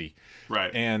Darcy.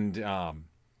 Right. And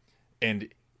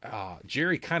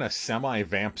Jerry kind of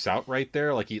semi-vamps out right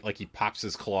there, like he pops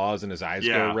his claws and his eyes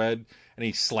go red, and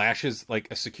he slashes like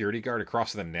a security guard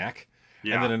across the neck.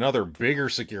 Yeah. And then another bigger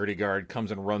security guard comes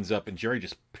and runs up, and Jerry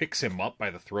just picks him up by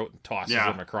the throat and tosses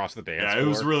him across the dance floor.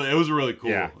 It was really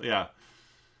cool. Yeah.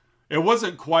 It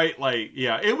wasn't quite like,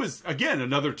 it was, again,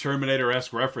 another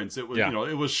Terminator-esque reference. It was,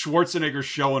 it was Schwarzenegger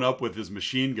showing up with his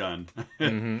machine gun.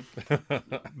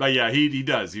 But yeah, he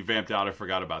does. He vamped out. I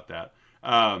forgot about that.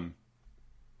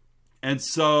 And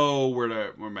so we're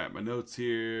at my notes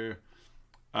here.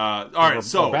 All right,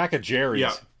 so we're back at Jerry's.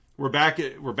 Yeah. We're back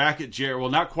at Jerry.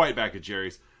 Well, not quite back at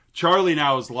Jerry's. Charlie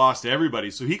now has lost everybody,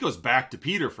 so he goes back to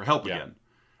Peter for help again.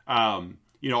 I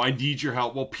need your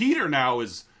help. Well, Peter now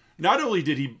is not only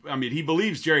did he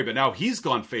believes Jerry, but now he's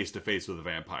gone face to face with a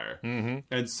vampire,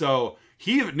 and so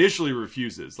he initially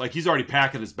refuses. Like he's already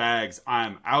packing his bags.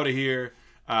 I'm out of here.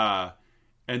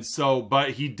 And so,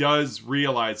 but he does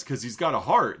realize, because he's got a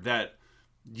heart, that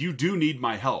you do need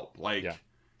my help. Like. Yeah.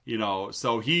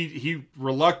 So he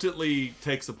reluctantly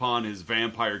takes upon his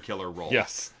vampire killer role.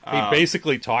 Yes. He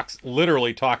basically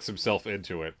literally talks himself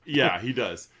into it. Yeah, he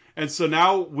does. And so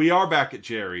now we are back at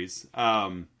Jerry's.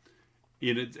 And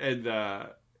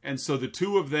so the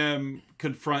two of them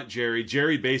confront Jerry.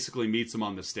 Jerry basically meets him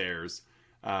on the stairs.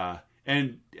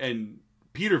 And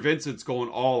Peter Vincent's going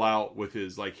all out with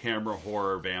his like Hammer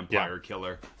horror vampire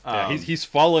killer. He's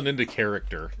fallen into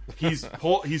character. He's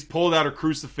pulled out a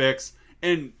crucifix.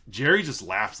 And Jerry just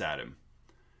laughs at him.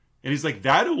 And he's like,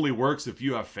 that only works if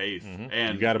you have faith.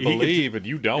 And you got to believe, and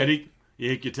you don't. And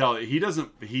he could tell he doesn't,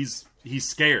 he's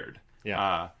scared.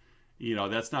 Yeah.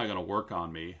 That's not going to work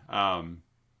on me. And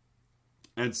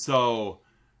so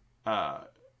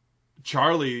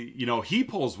Charlie, he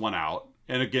pulls one out.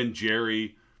 And again,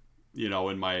 Jerry,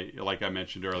 like I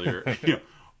mentioned earlier,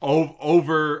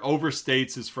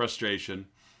 overstates his frustration.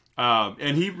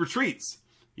 And he retreats.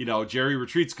 Jerry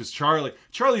retreats because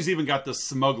Charlie's even got this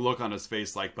smug look on his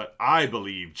face, like, but I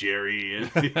believe Jerry.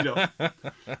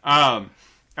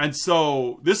 And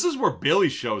so this is where Billy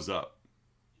shows up.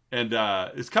 And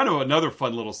it's kind of another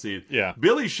fun little scene. Yeah.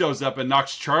 Billy shows up and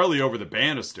knocks Charlie over the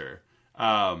banister.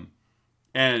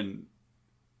 And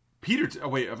Peter... Oh,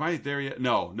 wait, am I there yet?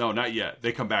 No, not yet.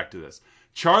 They come back to this.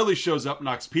 Charlie shows up,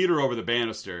 knocks Peter over the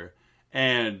banister,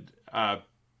 and... oh,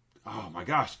 my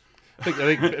gosh. I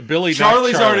think Billy.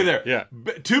 Charlie's already there. Yeah,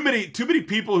 too many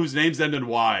people whose names end in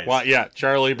Y's. Well, yeah,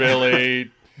 Charlie,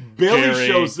 Billy, Billy Jerry,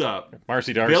 shows up.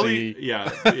 Marcy Darcy. Billy,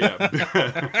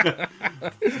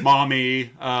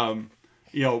 Mommy.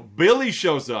 Billy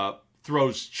shows up,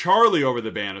 throws Charlie over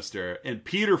the banister, and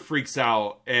Peter freaks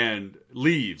out and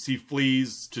leaves. He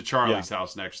flees to Charlie's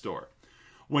house next door.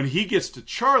 When he gets to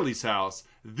Charlie's house,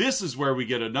 this is where we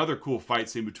get another cool fight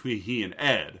scene between he and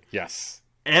Ed. Yes.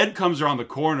 Ed comes around the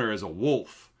corner as a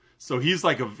wolf. So he's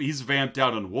he's vamped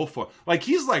out in wolf form. Like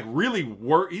he's like really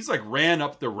he's like ran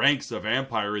up the ranks of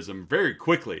vampirism very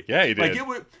quickly. Yeah, he did. Like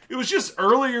it was just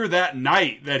earlier that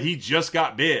night that he just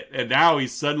got bit, and now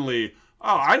he's suddenly,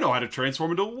 oh, I know how to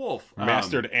transform into a wolf.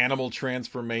 Mastered animal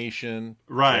transformation.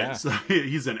 Right. Yeah. So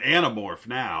he's an animorph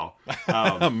now.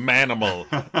 Manimal.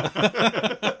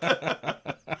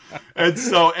 And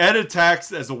so Ed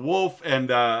attacks as a wolf,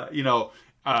 and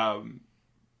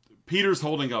Peter's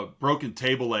holding a broken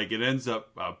table leg. It ends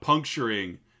up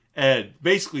puncturing Ed,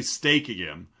 basically staking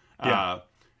him. Yeah.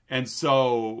 And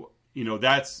so,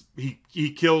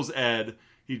 he kills Ed.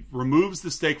 He removes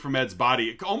the stake from Ed's body.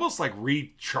 It almost like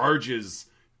recharges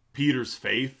Peter's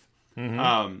faith.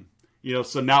 Mm-hmm.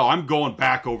 So now I'm going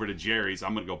back over to Jerry's.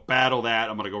 I'm going to go battle that.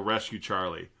 I'm going to go rescue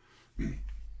Charlie.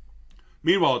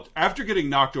 Meanwhile, after getting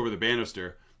knocked over the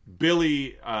banister,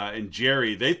 Billy and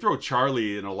Jerry, they throw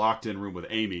Charlie in a locked-in room with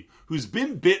Amy, who's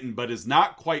been bitten but is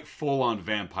not quite full-on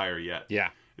vampire yet. Yeah.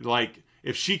 Like,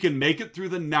 if she can make it through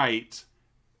the night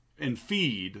and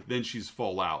feed, then she's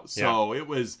full out. So it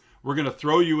was, we're going to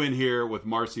throw you in here with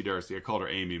Marcy Darcy. I called her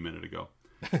Amy a minute ago.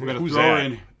 We're going to throw her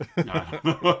in. I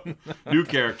don't know. New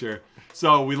character.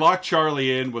 So we lock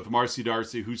Charlie in with Marcy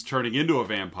Darcy, who's turning into a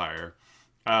vampire.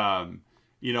 And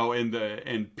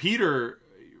Peter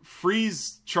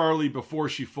frees Charlie before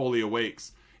she fully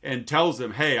awakes and tells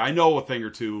him, hey, I know a thing or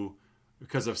two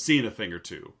because I've seen a thing or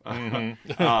two.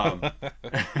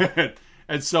 Mm-hmm.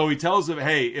 And so he tells him,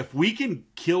 hey, if we can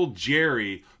kill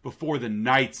Jerry before the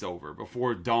night's over,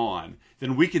 before dawn,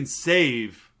 then we can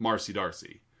save Marcy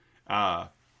Darcy. And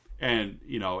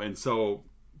so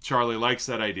Charlie likes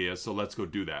that idea, so let's go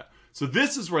do that. So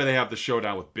this is where they have the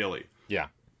showdown with Billy. Yeah.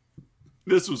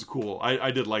 This was cool.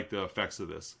 I did like the effects of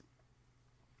this.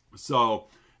 So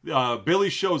Billy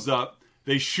shows up.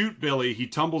 They shoot Billy. He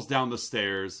tumbles down the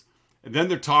stairs. And then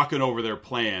they're talking over their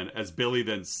plan as Billy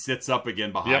then sits up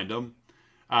again behind him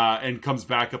and comes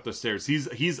back up the stairs. He's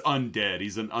undead.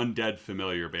 He's an undead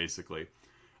familiar, basically.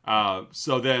 So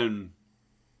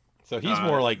he's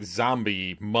more like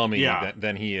zombie mummy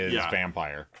than he is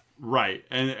vampire. Right.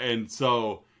 And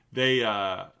so they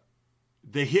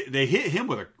hit him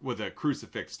with a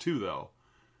crucifix too, though.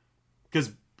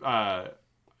 Because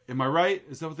am I right?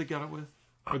 Is that what they got it with?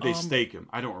 Or they stake him?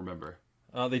 I don't remember.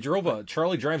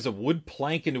 Charlie drives a wood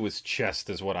plank into his chest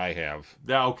is what I have.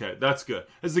 Yeah, okay, that's good.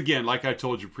 As again, like I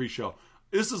told you pre-show,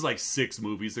 this is like 6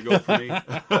 movies ago for me.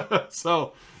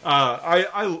 So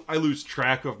I lose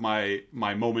track of my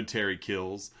momentary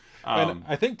kills. And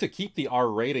I think to keep the R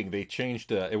rating, they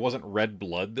changed. It wasn't red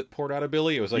blood that poured out of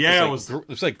Billy. It was like it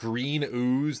was like green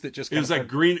ooze that just. It was like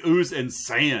green ooze and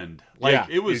sand. Like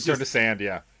it was sort of sand.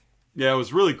 Yeah. Yeah, it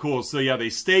was really cool. So they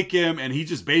stake him, and he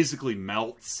just basically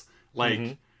melts.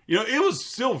 Like it was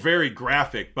still very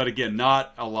graphic, but again,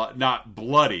 not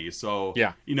bloody. So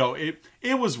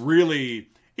it was really.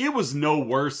 It was no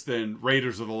worse than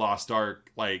Raiders of the Lost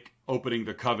Ark, like opening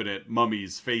the Covenant,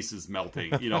 mummies' faces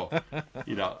melting.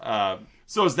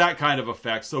 So it's that kind of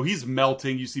effect. So he's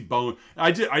melting. You see bone.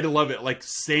 I love it. Like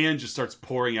sand just starts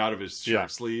pouring out of his shirt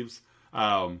sleeves.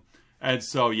 And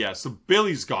so so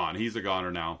Billy's gone. He's a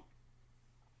goner now.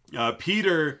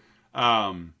 Peter,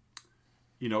 so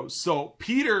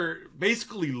Peter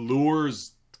basically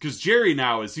lures. Because Jerry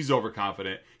now he's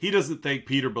overconfident. He doesn't think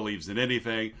Peter believes in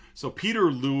anything. So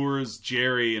Peter lures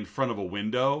Jerry in front of a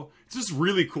window. It's just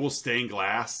really cool stained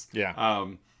glass. Yeah.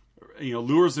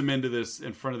 Lures him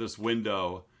in front of this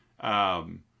window,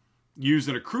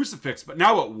 using a crucifix. But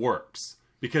now it works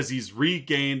because he's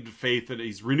regained faith and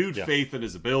he's renewed faith in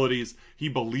his abilities. He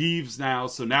believes now.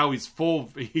 So now he's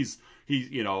full.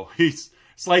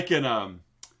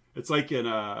 It's like in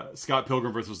Scott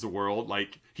Pilgrim vs. the World.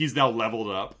 Like he's now leveled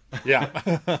up. Yeah,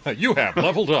 you have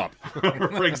leveled up.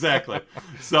 Exactly.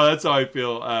 So that's how I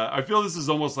feel. I feel this is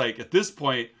almost like at this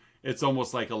point, it's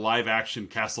almost like a live action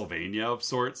Castlevania of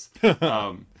sorts.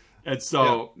 And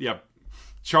so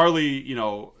Charlie,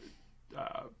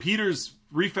 Peter's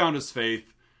refound his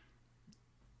faith,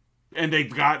 and they've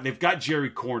got Jerry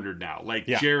cornered now. Like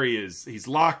Jerry he's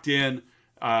locked in.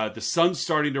 The sun's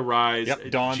starting to rise.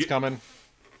 Yep, dawn's coming.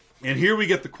 And here we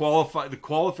get the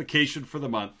qualification for the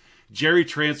month. Jerry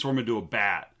transforms into a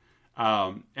bat,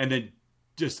 and then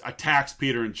just attacks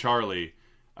Peter and Charlie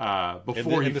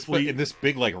before he flees. In this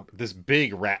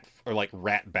big rat or like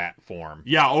rat bat form.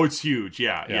 Yeah. Oh, it's huge.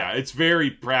 Yeah. It's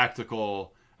very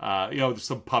practical. There's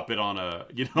some puppet on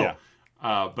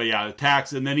But yeah,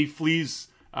 attacks, and then he flees,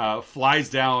 flies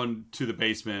down to the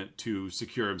basement to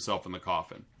secure himself in the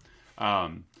coffin.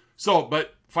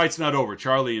 But fight's not over.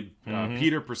 Charlie and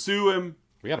Peter pursue him.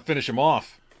 We got to finish him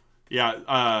off.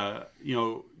 Yeah,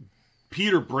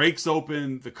 Peter breaks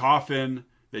open the coffin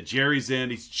that Jerry's in.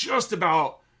 He's just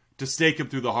about to stake him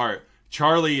through the heart.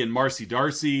 Charlie and Marcy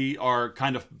Darcy are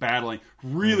kind of battling.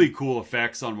 Really cool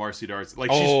effects on Marcy Darcy.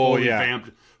 Like, she's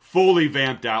fully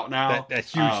vamped out now. That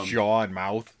huge jaw and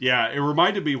mouth. Yeah, it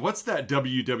reminded me, what's that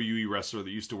WWE wrestler that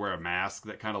used to wear a mask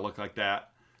that kind of looked like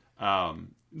that?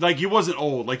 Like, he wasn't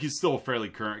old. Like, he's still a fairly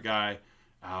current guy.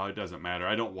 Oh, it doesn't matter.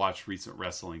 I don't watch recent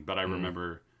wrestling, but I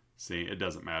remember seeing it.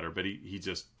 Doesn't matter. But he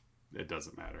just, it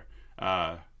doesn't matter.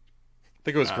 I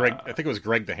think it was Greg. I think it was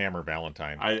Greg the Hammer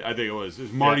Valentine. I think it was. It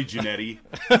was Marty Jannetty.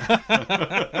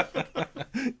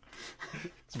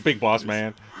 It's a big boss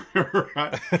man.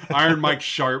 Right. Iron Mike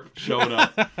Sharp showing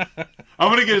up.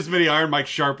 I'm gonna get as many Iron Mike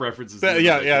Sharp references.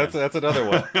 That's another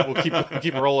one. We'll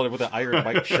keep rolling with the Iron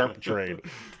Mike Sharp train.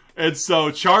 And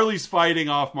so Charlie's fighting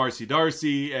off Marcy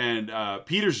Darcy, and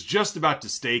Peter's just about to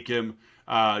stake him.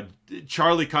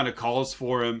 Charlie kind of calls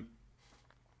for him,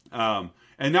 and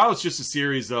now it's just a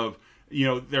series of,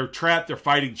 they're trapped, they're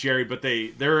fighting Jerry, but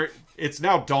it's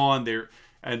now dawn.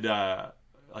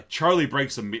 Like, Charlie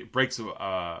breaks a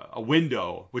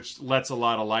window, which lets a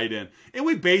lot of light in, and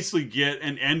we basically get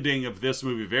an ending of this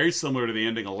movie very similar to the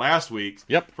ending of last week's.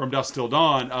 Yep. From Dusk Till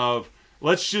Dawn, of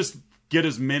let's just get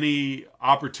as many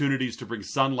opportunities to bring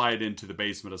sunlight into the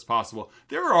basement as possible.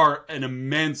 There are an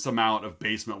immense amount of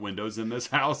basement windows in this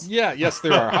house. Yeah, yes,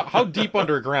 there are. How deep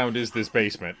underground is this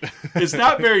basement? It's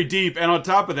not very deep, and on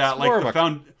top of that,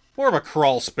 more of a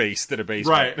crawl space than a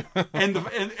basement. Right.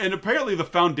 And apparently the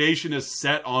foundation is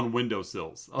set on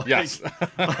windowsills. Yes.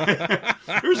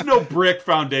 There's no brick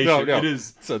foundation. No. It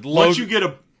is, it's a once you get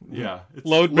it's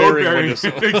load-bearing windows.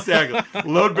 Exactly.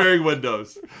 Load-bearing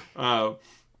windows.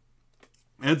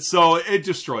 And so it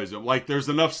destroys them. Like, there's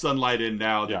enough sunlight in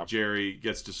now that Jerry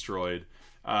gets destroyed.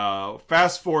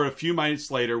 Fast forward a few minutes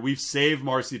later, we've saved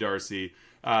Marcy Darcy.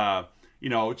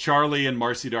 Charlie and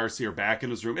Marcy Darcy are back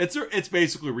in his room. It's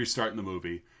basically restarting the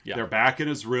movie. Yeah. They're back in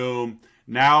his room.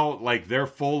 Now, like, they're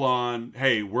full on,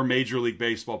 hey, we're Major League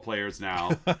Baseball players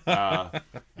now.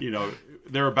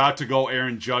 They're about to go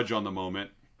Aaron Judge on the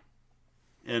moment.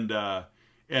 And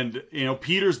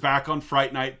Peter's back on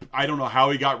Fright Night. I don't know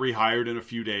how he got rehired in a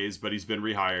few days, but he's been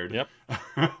rehired. Yep.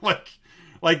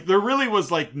 like there really was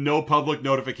like no public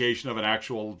notification of an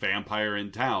actual vampire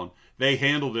in town. They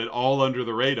handled it all under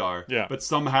the radar. Yeah. But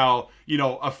somehow,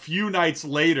 a few nights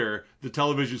later, the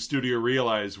television studio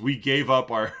realized we gave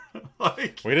up our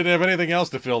we didn't have anything else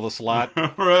to fill the slot.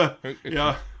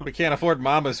 Yeah. We can't afford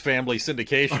Mama's Family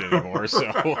syndication anymore. So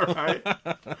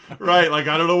right. Like,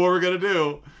 I don't know what we're gonna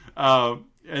do.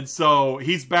 And so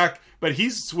he's back, but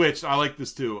he's switched. I like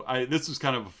this too. This was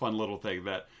kind of a fun little thing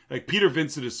that, like, Peter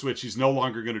Vincent has switched. He's no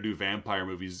longer going to do vampire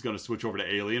movies. He's going to switch over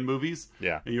to alien movies.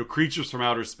 Yeah. And, creatures from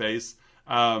outer space.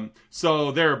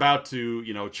 So they're about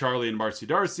to, Charlie and Marcy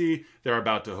Darcy, they're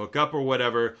about to hook up or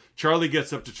whatever. Charlie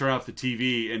gets up to turn off the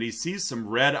TV, and he sees some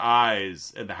red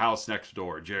eyes in the house next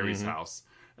door, Jerry's house.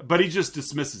 But he just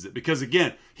dismisses it because,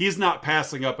 again, he's not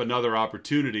passing up another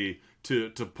opportunity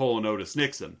to pull an Otis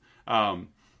Nixon.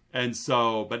 And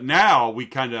so, but now we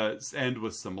kind of end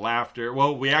with some laughter.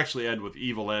 Well, we actually end with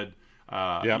Evil Ed,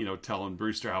 telling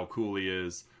Brewster how cool he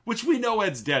is, which we know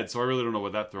Ed's dead. So I really don't know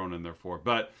what that's thrown in there for,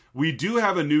 but we do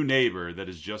have a new neighbor that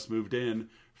has just moved in.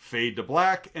 Fade to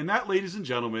black. And that, ladies and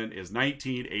gentlemen, is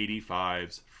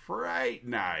 1985's Fright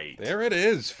Night. There it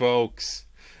is, folks.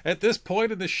 At this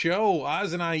point in the show,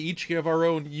 Oz and I each give our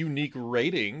own unique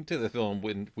rating to the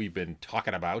film we've been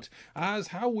talking about. Oz,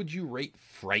 how would you rate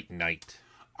Fright Night?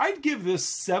 I'd give this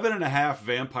 7.5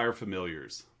 vampire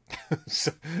familiars.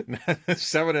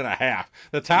 7.5.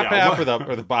 The top half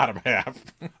or the bottom half?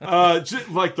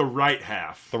 Just like the right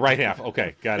half. The right half.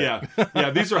 Okay, got it. Yeah.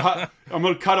 These are hot. I'm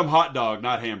going to cut them hot dog,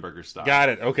 not hamburger style. Got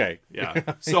it. Okay.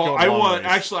 Yeah. So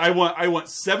I want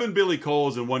 7 Billy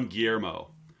Coles and 1 Guillermo.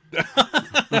 That's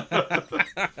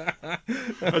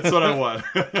what I want.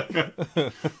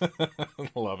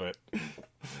 Love it.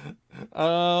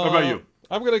 How about you?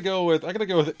 I'm gonna go with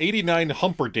 89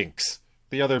 Humperdinks.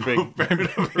 The other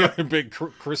big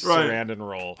Chris Sarandon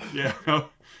role. Yeah.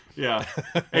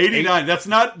 89. That's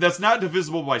not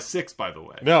divisible by 6, by the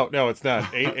way. No, it's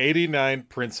not. 89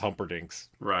 Prince Humperdinks.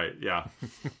 Right. Yeah.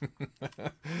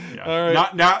 All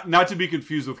right. Not to be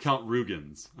confused with Count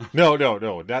Rugens. No,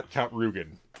 not Count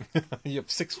Rugen. You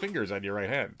have 6 fingers on your right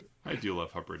hand. I do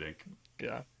love Humperdinck.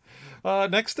 Yeah.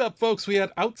 Next up, folks, we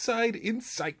had Outside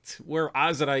Insight, where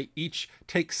Oz and I each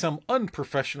take some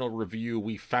unprofessional review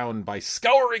we found by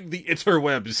scouring the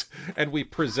interwebs, and we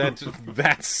present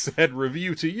that said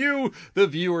review to you, the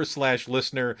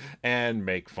viewer/listener, and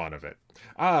make fun of it.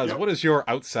 Oz, what is your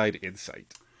Outside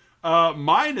Insight?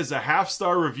 Mine is a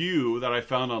half-star review that I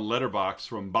found on Letterboxd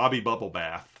from Bobby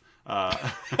Bubblebath.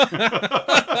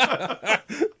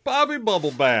 Bobby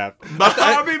Bubblebath.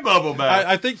 Bobby Bubblebath.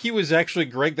 I think he was actually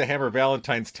Greg the Hammer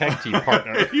Valentine's tag team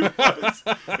partner. He was.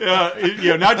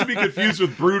 Not to be confused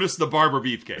with Brutus the Barber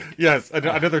Beefcake. Yes,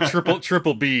 another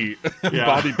triple B.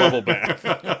 Bobby Bubblebath.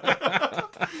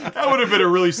 That would have been a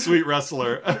really sweet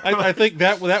wrestler. I think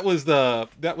that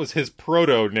was his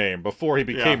proto name before he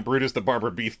became Brutus the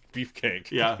Barber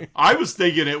Beefcake. Yeah, I was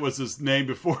thinking it was his name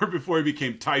before he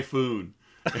became Typhoon.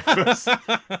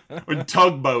 Or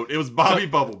Tugboat. It was Bobby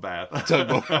Bubblebath.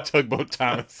 Tugboat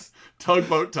Thomas.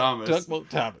 Tugboat Thomas. Tugboat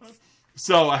Thomas.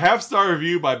 So a half-star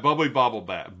review by Bobby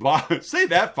Bubblebath. Say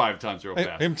that 5 times real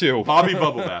fast. Him too. Bobby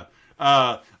Bubblebath.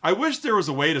 I wish there was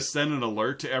a way to send an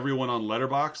alert to everyone on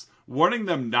Letterboxd warning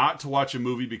them not to watch a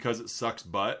movie because it sucks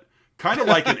butt. Kind of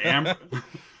like an Amber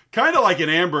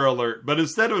Alert, but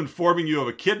instead of informing you of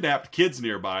a kidnapped kids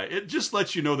nearby, it just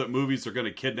lets you know that movies are going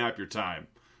to kidnap your time.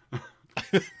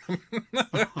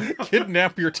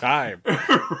 Kidnap your time.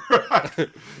 Right.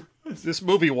 This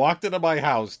movie walked into my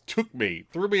house, took me,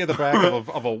 threw me in the back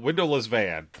of a windowless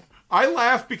van. I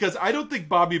laugh because I don't think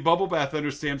Bobby Bubblebath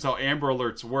understands how Amber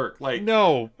Alerts work.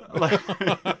 No.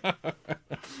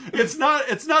 It's not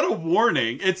a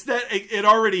warning. It's that it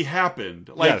already happened.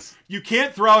 Yes. You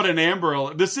can't throw out an Amber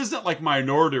Alert. This isn't like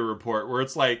Minority Report where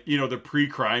it's like, the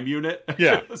pre-crime unit.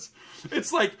 Yeah.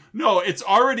 It's like, no, it's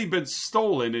already been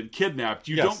stolen and kidnapped.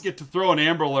 You don't get to throw an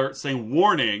Amber Alert saying,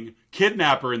 warning,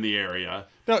 kidnapper in the area.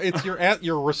 No, it's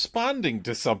you're responding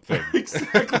to something.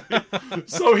 Exactly.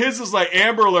 So his is like,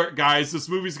 Amber Alert, guys, this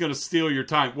movie's going to steal your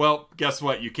time. Well, guess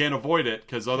what? You can't avoid it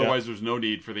because otherwise there's no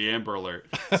need for the Amber Alert.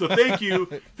 So thank you,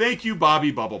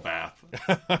 Bobby Bubblebath.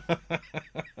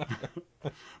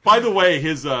 By the way,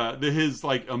 his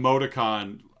like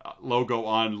emoticon logo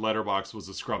on Letterboxd was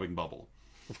a scrubbing bubble.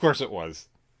 Of course it was.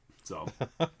 So,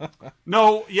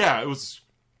 no, yeah, it was.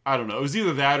 I don't know. It was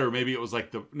either that or maybe it was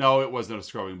like no, it wasn't a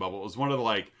scrubbing bubble. It was one of the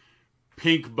like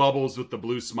pink bubbles with the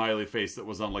blue smiley face that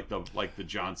was on like the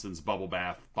Johnson's bubble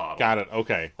bath bottle. Got it.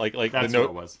 Okay. Like that's what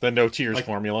it was. The no tears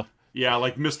formula. Yeah,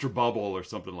 like Mr. Bubble or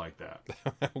something like that.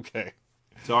 Okay.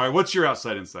 So, all right, what's your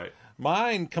outside insight?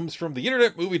 Mine comes from the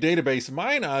Internet Movie Database.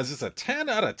 Mine is a 10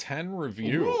 out of 10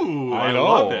 review. Ooh, I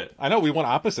love it. I know we went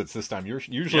opposites this time.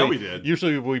 Usually, we did.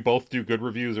 Usually we both do good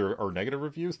reviews or negative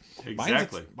reviews.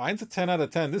 Exactly. Mine's a 10 out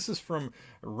of 10. This is from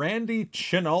Randy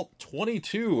Chenault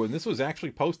 22, and this was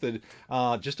actually posted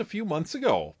just a few months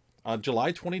ago,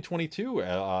 July 2022,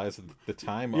 as the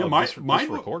time of this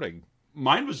recording.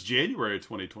 Mine was January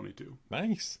 2022.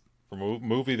 Nice. From a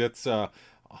movie that's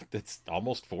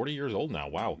almost 40 years old now.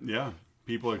 Wow. Yeah,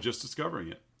 people are just discovering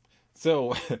it.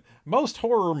 So, most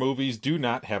horror movies do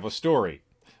not have a story.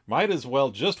 Might as well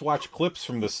just watch clips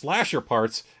from the slasher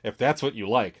parts if that's what you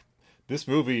like. This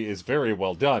movie is very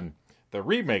well done. The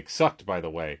remake sucked, by the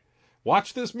way.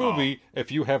 Watch this movie if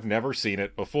you have never seen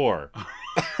it before.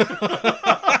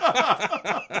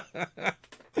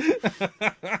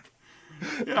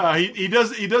 Yeah, he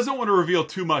doesn't want to reveal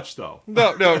too much though.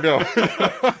 No.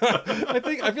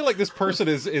 I feel like this person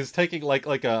is taking like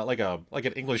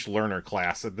an English learner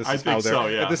class, and this is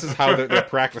how they're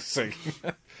practicing.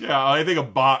 Yeah, I think a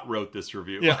bot wrote this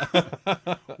review. Yeah.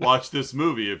 Watch this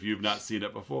movie if you've not seen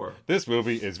it before. This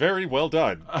movie is very well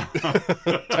done.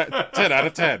 10 out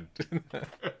of 10.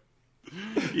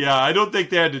 Yeah, I don't think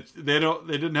they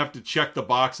didn't have to check the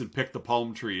box and pick the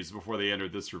palm trees before they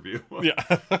entered this review. Yeah.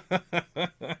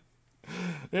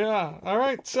 Yeah, all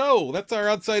right, so that's our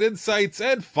Outside Insights,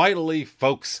 and finally,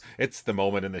 folks, it's the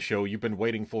moment in the show you've been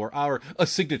waiting for, a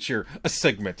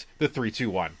segment, the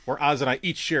 3-2-1, where Oz and I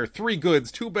each share 3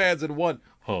 goods, 2 bads, and 1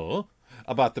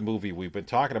 about the movie we've been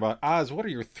talking about. Oz, what are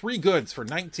your 3 goods for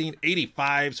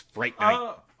 1985's Fright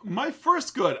Night? My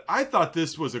first good, I thought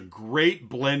this was a great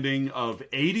blending of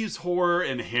 80s horror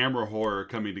and Hammer horror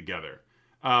coming together.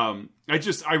 Hammer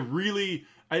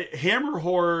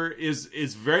horror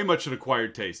is very much an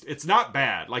acquired taste. It's not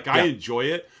bad. I enjoy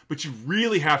it, but you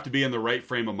really have to be in the right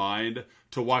frame of mind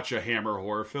to watch a Hammer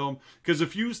horror film. Because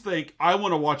if you think, I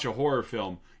want to watch a horror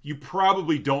film, you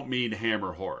probably don't mean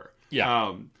Hammer horror.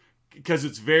 Yeah. Because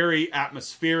it's very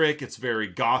atmospheric, it's very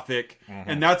gothic,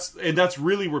 and that's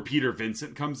really where Peter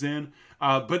Vincent comes in.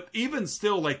 But even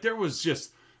still, there was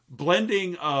just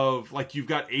blending of like you've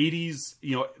got 80s,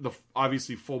 you know, the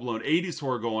obviously full-blown 80s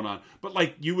horror going on, but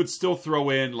like you would still throw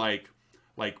in like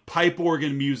pipe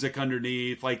organ music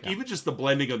underneath, like even just the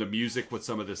blending of the music with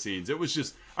some of the scenes. It was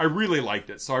just, I really liked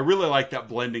it. So I really like that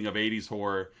blending of 80s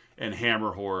horror and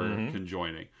Hammer horror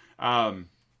conjoining.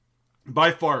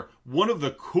 By far one of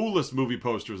the coolest movie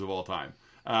posters of all time.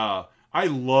 I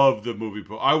love the movie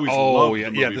I always loved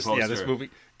the movie poster. Yeah, this movie.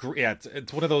 Yeah,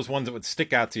 it's one of those ones that would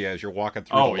stick out to you as you're walking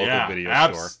through the local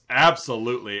video store.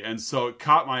 Absolutely. And so it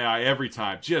caught my eye every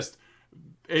time. Just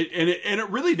it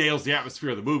really nails the atmosphere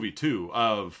of the movie too.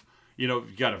 Of, you know,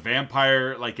 you got a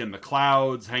vampire like in the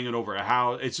clouds hanging over a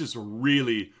house. It's just a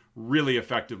really, really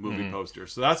effective movie poster.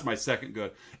 So that's my second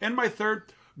good. And my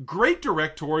third, great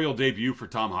directorial debut for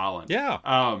Tom Holland.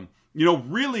 Yeah. You know,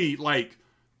 really, like,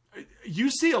 you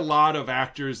see a lot of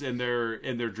actors in their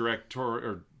director,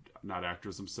 or not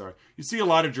actors, I'm sorry. You see a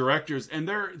lot of directors and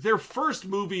their first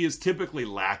movie is typically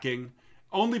lacking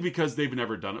only because they've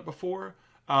never done it before.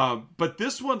 But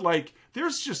this one, like,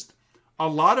 there's just a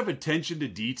lot of attention to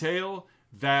detail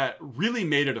that really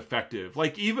made it effective.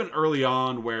 Like, even early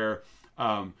on where,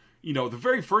 you know, the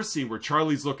very first scene where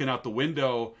Charlie's looking out the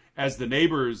window as the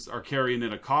neighbors are carrying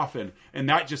in a coffin, and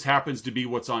that just happens to be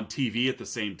what's on TV at the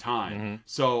same time.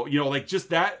 So, you know, like, just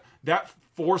that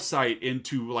foresight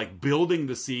into like building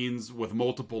the scenes with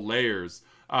multiple layers.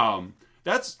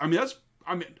 That's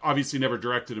obviously never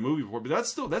directed a movie before, but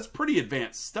that's pretty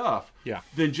advanced stuff. Yeah.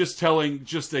 Than just telling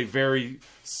just a very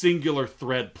singular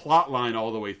thread plot line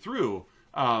all the way through.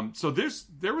 So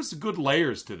there was good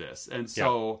layers to this, and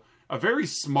so a very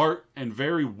smart and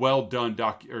very well done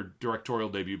directorial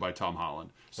debut by Tom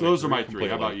Holland. So those are my three.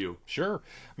 How about you? Sure,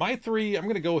 my three. I'm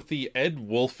going to go with the Ed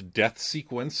Wolf death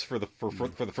sequence for the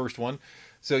first one.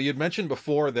 So you'd mentioned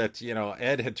before that, you know,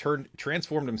 Ed had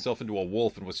transformed himself into a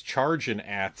wolf and was charging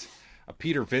at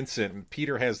Peter Vincent. And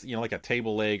Peter has, you know, like a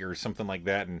table leg or something like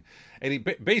that, and he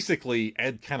basically,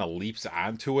 Ed kind of leaps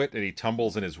onto it and he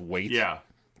tumbles, and his weight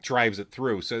drives it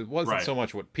through. So it wasn't so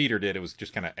much what Peter did; it was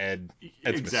just kind of Ed's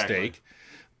mistake.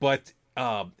 But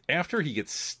after he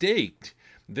gets staked,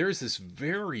 there's this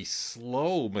very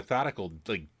slow, methodical,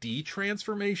 like,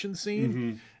 de-transformation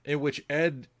scene in which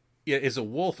Ed is a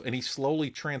wolf and he slowly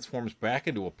transforms back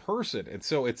into a person. And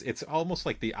so it's almost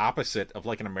like the opposite of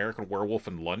like an American Werewolf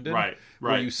in London,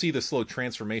 where you see the slow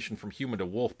transformation from human to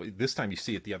wolf, but this time you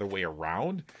see it the other way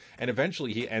around, and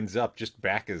eventually he ends up just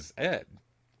back as Ed.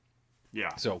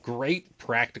 Yeah. So great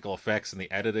practical effects in the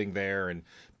editing there, and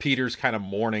Peter's kind of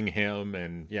mourning him,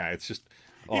 and it's just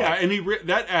and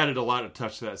that added a lot of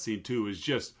touch to that scene too. Is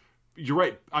just, you're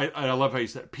right. I love how you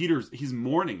said he's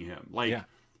mourning him. Like,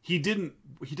 he doesn't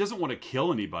want to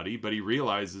kill anybody, but he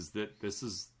realizes that this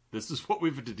is what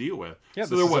we've had to deal with. Yeah,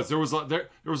 so there was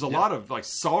a lot of like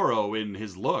sorrow in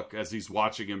his look as he's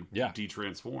watching him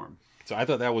de-transform. So I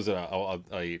thought that was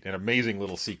an amazing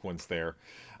little sequence there.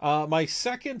 My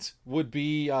second would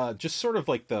be just sort of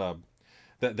like the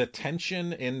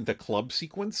tension in the club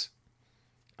sequence.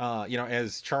 You know,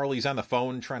 as Charlie's on the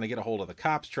phone trying to get a hold of the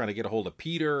cops, trying to get a hold of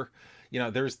Peter. You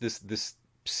know, there's this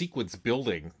sequence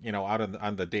building, you know, out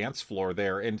on the dance floor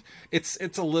there, and it's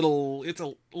a little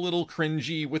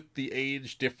cringy with the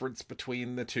age difference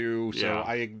between the two. So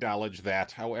I acknowledge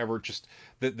that. However, just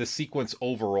the sequence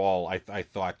overall, I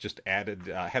thought just added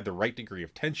had the right degree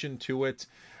of tension to it,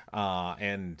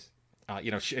 and you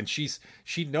know,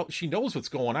 she knows what's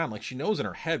going on. Like, she knows in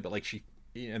her head, but like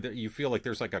you feel like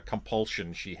there's like a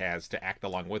compulsion she has to act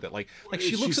along with it. Like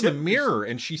she looks in the mirror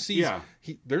and she sees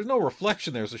there's no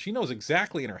reflection there, so she knows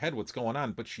exactly in her head what's going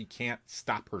on, but she can't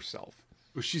stop herself.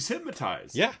 Well, she's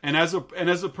hypnotized. Yeah. And as a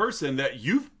person that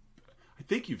I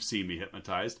think you've seen me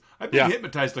hypnotized. I've been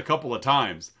hypnotized a couple of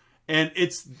times, and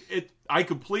I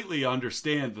completely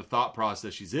understand the thought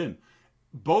process she's in.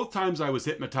 Both times I was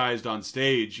hypnotized on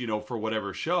stage, you know, for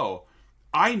whatever show,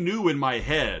 I knew in my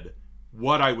head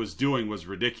what I was doing was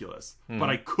ridiculous, but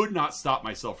I could not stop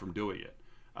myself from doing it.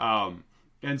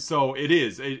 And so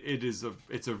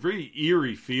it's a very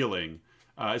eerie feeling,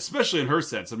 especially in her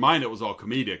sense. In mine, it was all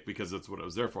comedic because that's what I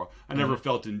was there for. I never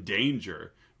felt in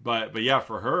danger, but yeah,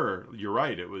 for her, you're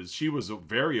right. She was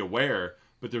very aware,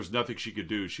 but there's nothing she could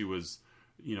do. She was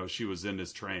in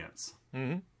this trance.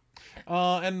 And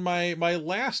my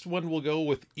last one will go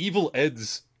with Evil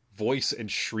Ed's voice and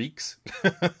shrieks,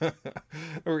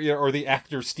 or the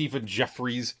actor Stephen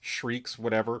Jeffries' shrieks,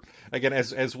 whatever. Again,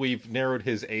 as we've narrowed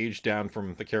his age down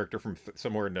from the character from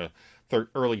somewhere in the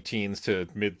early teens to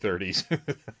mid 30s.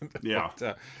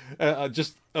 But,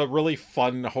 just a really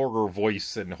fun horror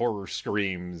voice and horror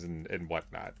screams and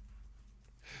whatnot.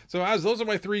 So those are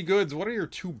my three goods. What are your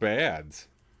two bads?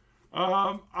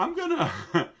 I'm gonna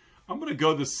I'm gonna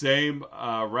go the same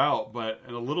route, but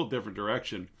in a little different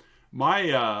direction.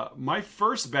 My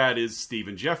first bad is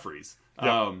Stephen Jeffries.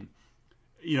 Yep.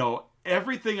 You know,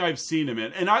 everything I've seen him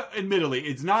in, and I admittedly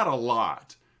it's not a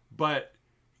lot, but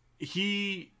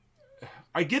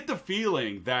I get the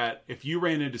feeling that if you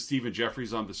ran into Stephen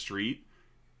Jeffries on the street,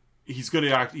 he's gonna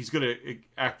act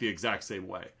the exact same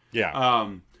way. Yeah.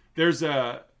 There's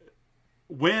a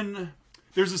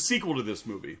sequel to this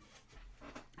movie,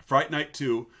 Fright Night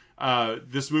 2.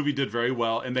 This movie did very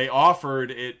well, and they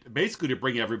offered it basically to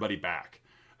bring everybody back.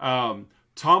 Tom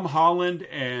Holland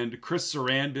and Chris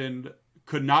Sarandon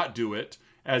could not do it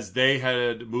as they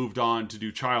had moved on to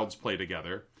do Child's Play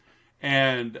together.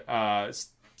 And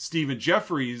Stephen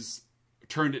Jeffries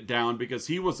turned it down because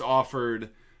he was offered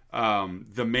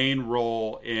the main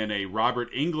role in a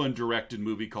Robert Englund directed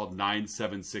movie called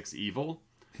 976 Evil.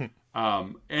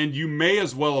 And you may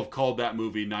as well have called that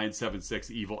movie 976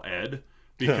 Evil Ed,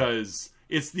 because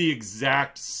it's the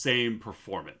exact same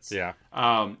performance. Yeah.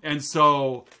 And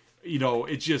so, you know,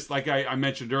 it's just like I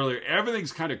mentioned earlier,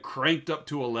 everything's kind of cranked up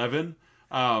to 11.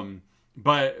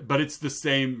 But it's the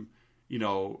same, you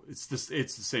know, it's the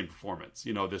same performance,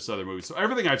 you know, this other movie. So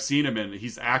everything I've seen him in,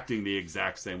 he's acting the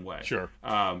exact same way. Sure.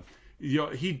 You know,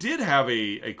 he did have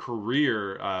a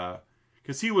career,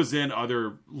 because he was in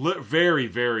other very,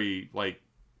 very like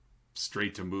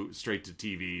straight to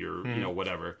TV or you know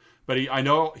whatever. But I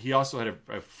know he also had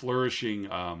a flourishing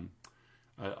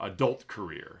adult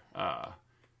career.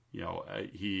 You know,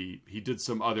 he did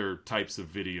some other types of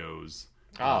videos.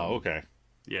 Oh, okay.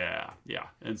 Yeah,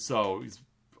 and so he's,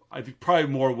 I think, probably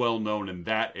more well known in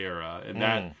that era and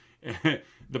that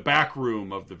the back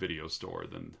room of the video store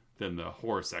than the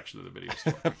horror section of the video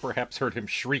store. Perhaps heard him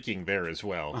shrieking there as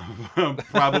well.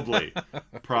 Probably.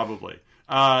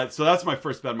 So that's my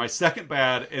first bad. My second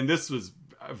bad, and this was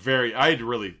I had to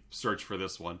really search for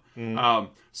this one.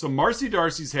 So Marcy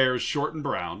Darcy's hair is short and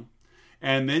brown,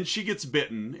 and then she gets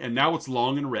bitten, and now it's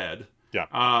long and red. Yeah.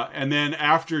 And then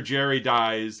after Jerry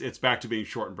dies, it's back to being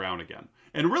short and brown again.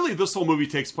 And really, this whole movie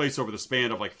takes place over the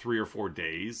span of like 3 or 4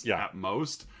 days at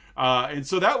most. And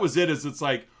so that was it. It's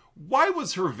like, why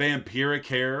was her vampiric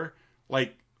hair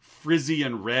like frizzy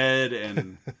and red?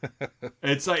 And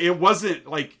it's like, it wasn't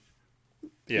like,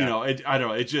 you know, I don't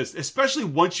know. It just, especially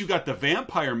once you got the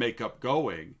vampire makeup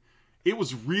going, it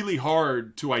was really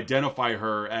hard to identify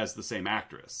her as the same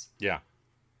actress. Yeah.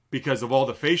 Because of all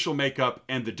the facial makeup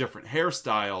and the different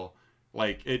hairstyle,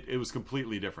 like it was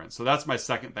completely different. So that's my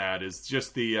second bad, is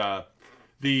just the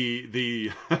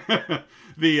the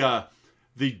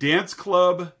dance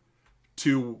club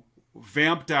to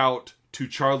Vamped Out to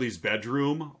Charlie's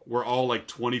bedroom were all like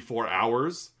 24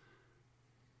 hours.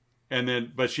 And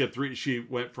then, but she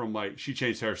went from like, she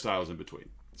changed hairstyles in between.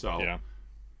 So yeah,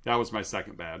 that was my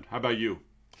second bad. How about you?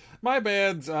 My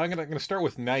bads, I'm gonna start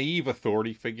with naive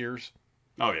authority figures.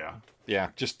 Oh yeah. Yeah,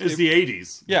 it's the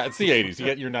 80s. Yeah, it's the 80s. You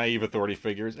get your naive authority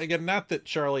figures. Again, not that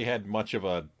Charlie had much of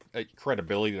a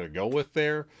credibility to go with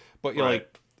there, but you know,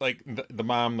 like the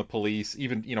mom, the police,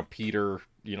 even, you know, Peter,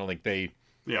 you know, like they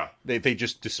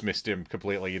just dismissed him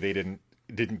completely. They didn't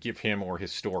give him or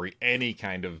his story any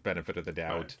kind of benefit of the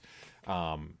doubt.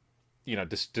 Right. You know,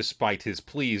 despite his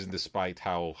pleas and despite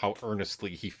how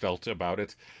earnestly he felt about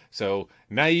it. So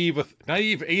naive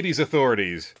 80s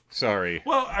authorities. Sorry.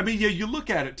 Well, I mean, yeah, you look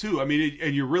at it too. I mean,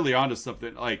 and you're really onto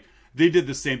something. Like, they did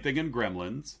the same thing in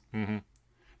Gremlins. Mm-hmm.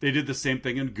 They did the same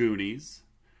thing in Goonies.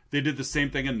 They did the same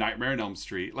thing in Nightmare on Elm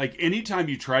Street. Like, anytime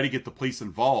you try to get the police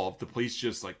involved, the police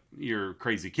just like, you're a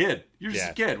crazy kid. You're just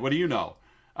a kid. What do you know?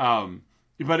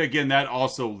 But again, that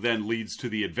also then leads to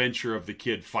the adventure of the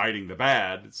kid fighting the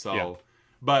bad. So,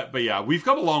 but yeah, we've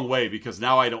come a long way, because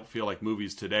now I don't feel like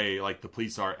movies today, like the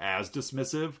police are as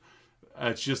dismissive.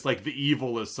 It's just like the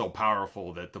evil is so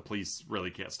powerful that the police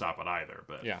really can't stop it either.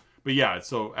 But yeah,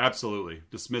 so absolutely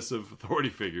dismissive authority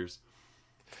figures.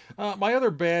 My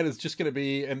other bad is just going to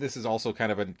be, and this is also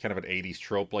kind of an 80s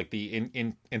trope, like the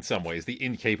in some ways the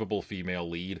incapable female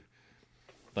lead.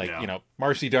 Like, you know,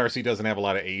 Marcy Darcy doesn't have a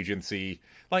lot of agency.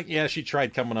 Like, yeah, she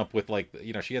tried coming up with, like,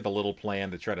 you know, she had the little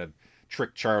plan to try to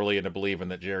trick Charlie into believing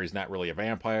that Jerry's not really a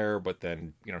vampire, but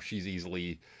then, you know, she's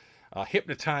easily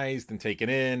hypnotized and taken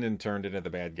in and turned into the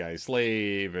bad guy's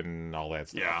slave and all that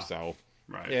stuff. Yeah. So,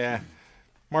 right. Yeah,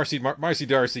 Marcy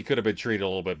Darcy could have been treated a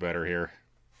little bit better here.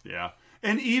 Yeah.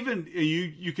 And even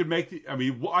you could make the, I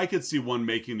mean, I could see one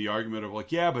making the argument of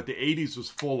like, yeah, but the 80s was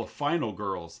full of final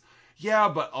girls. Yeah,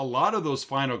 but a lot of those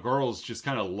final girls just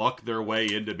kind of luck their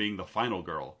way into being the final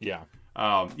girl. Yeah.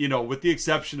 You know, with the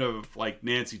exception of like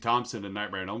Nancy Thompson in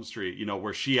Nightmare on Elm Street, you know,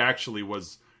 where she actually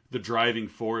was the driving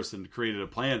force and created a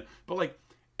plan. But like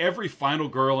every final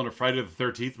girl in a Friday the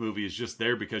 13th movie is just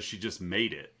there because she just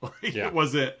made it. Like Yeah. it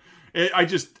wasn't.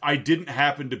 I didn't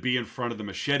happen to be in front of the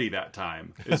machete that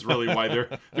time. Is really why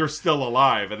they're still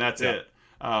alive, and that's Yeah.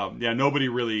 it. Nobody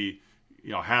really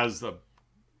has a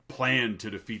plan to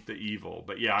defeat the evil.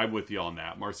 But yeah, I'm with you on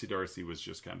that. Marcy Darcy was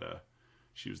just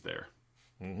she was there.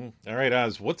 All right,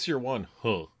 Oz, what's your one?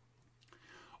 Huh.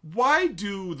 Why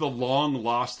do the long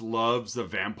lost loves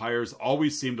of vampires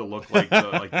always seem to look like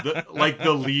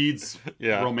the lead's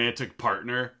Yeah. romantic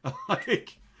partner?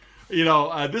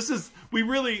 This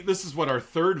is what our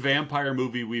third vampire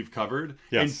movie we've covered,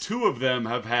 Yes. and two of them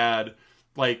have had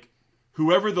like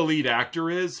whoever the lead actor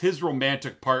is, his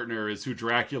romantic partner is who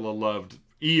Dracula loved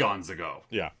eons ago,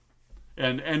 Yeah.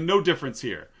 and no difference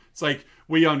here. It's like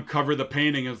we uncover the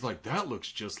painting and it's like that looks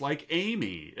just like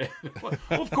Amy. Well,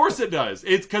 of course it does.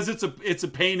 It's because it's a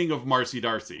painting of Marcy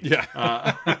Darcy.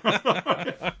 Yeah.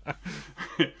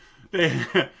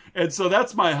 And so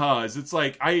that's my Huz. It's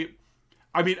like I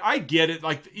mean I get it.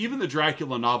 Like even the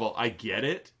Dracula novel, I get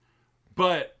it,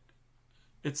 but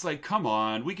it's like come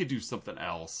on, we could do something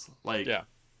else. Like Yeah.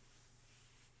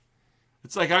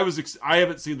 it's like I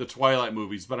haven't seen the Twilight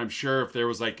movies, but I'm sure if there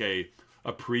was like a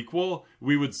prequel,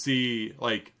 we would see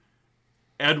like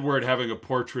Edward having a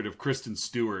portrait of Kristen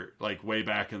Stewart like way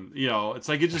back, and it's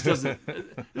like it just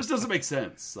doesn't make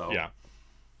sense. So Yeah.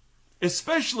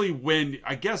 especially when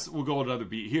I guess we'll go another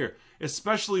beat here.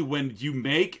 Especially when you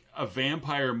make a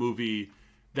vampire movie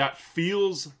that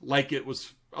feels like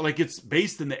it's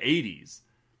based in the 80s.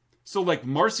 So like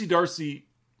Marcy Darcy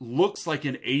looks like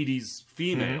an 80s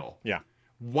female. Yeah.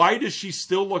 Why does she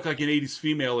still look like an 80s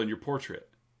female in your portrait?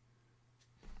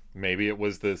 Maybe it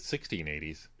was the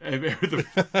 1680s. The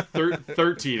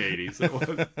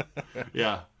 1380s.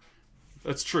 Yeah.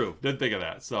 That's true. Didn't think of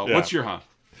that. So Yeah. what's your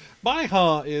My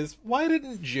is why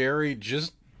didn't Jerry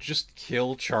just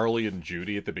kill Charlie and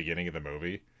Judy at the beginning of the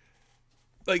movie?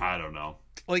 Like I don't know.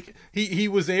 Like he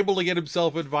was able to get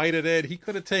himself invited in. He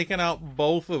could have taken out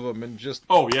both of them and just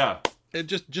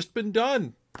been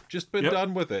done. Just been Yep.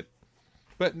 done with it.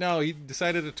 But no, he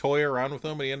decided to toy around with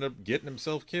them and he ended up getting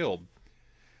himself killed.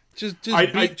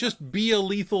 Just be a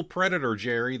lethal predator,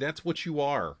 Jerry. That's what you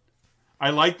are. I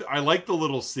like the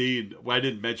little scene. Well, I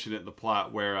didn't mention it in the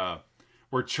plot where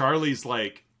Charlie's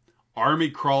like army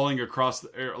crawling across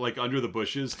like under the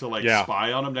bushes to like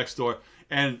spy on him next door,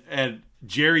 and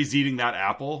Jerry's eating that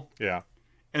apple. Yeah.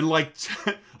 And like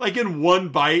like in one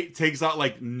bite takes out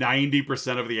like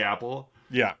 90% of the apple.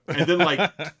 Yeah. And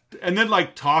then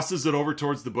like tosses it over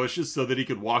towards the bushes so that he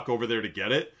could walk over there to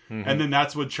get it. Mm-hmm. And then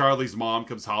that's when Charlie's mom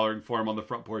comes hollering for him on the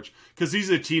front porch because he's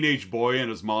a teenage boy and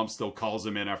his mom still calls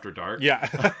him in after dark. Yeah.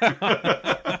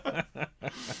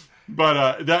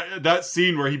 But that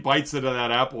scene where he bites into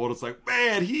that apple and it's like,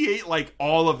 man, he ate like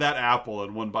all of that apple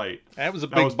in one bite. That was a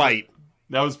big bite.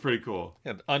 That was pretty cool.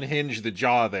 Yeah, unhinged the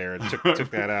jaw there and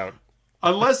took that out.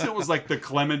 Unless it was like the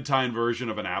Clementine version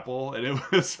of an apple, and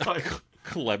it was like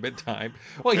Clementine.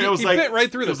 Well, he like, bit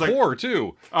right through the core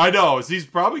too. I know. He's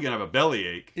probably gonna have a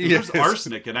bellyache. Yes. There's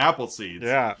arsenic in apple seeds.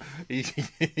 Yeah,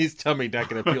 his tummy not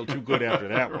gonna feel too good after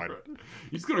that one.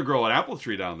 He's gonna grow an apple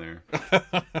tree down there.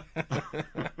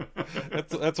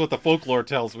 That's what the folklore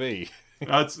tells me.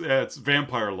 It's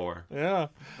vampire lore. Yeah.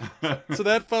 So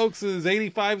that, folks, is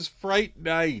 85's Fright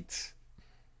Night.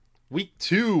 Week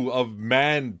 2 of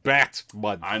Man Bat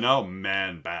Month. I know,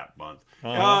 Man Bat Month.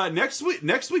 Uh-huh. Next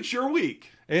week's your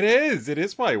week. It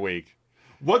is my week.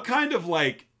 What kind of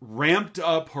like ramped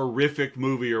up horrific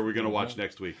movie are we going to watch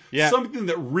next week? Yeah. Something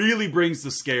that really brings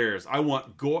the scares. I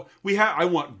want gore. I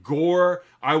want gore.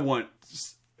 I want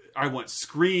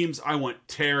screams. I want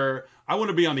terror. I want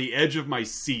to be on the edge of my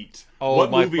seat. Oh, what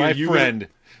my movie are you friend.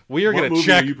 We are going to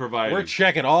check. We're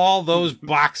checking all those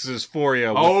boxes for you.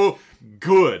 Oh,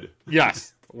 good.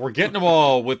 Yes. We're getting them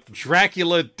all with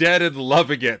Dracula Dead and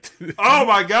Loving It. Oh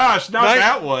my gosh, not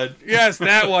that one. Yes,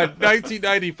 that one.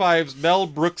 1995's Mel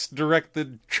Brooks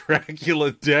directed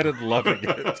Dracula Dead and Loving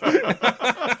It.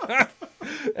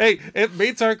 Hey, it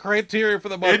meets our criteria for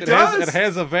the month. It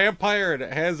has a vampire and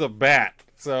it has a bat.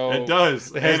 So it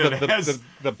does. It has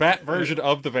the bat version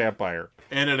of the vampire.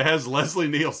 And it has Leslie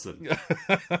Nielsen.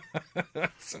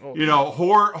 So,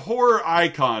 horror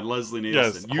icon Leslie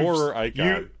Nielsen. Yes, horror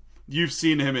icon. You've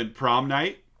seen him in Prom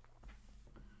Night.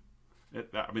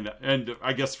 And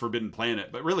I guess Forbidden Planet,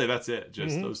 but really that's it.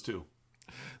 Just those two.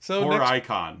 So horror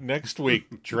icon. Next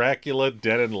week, Dracula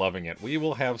Dead and Loving It. We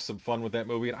will have some fun with that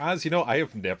movie. And Oz, I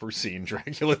have never seen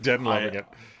Dracula Dead and Loving It.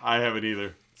 I haven't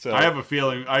either. So I have a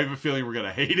feeling we're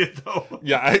gonna hate it though.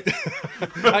 yeah,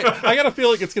 I got a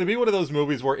feeling it's going to be one of those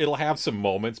movies where it'll have some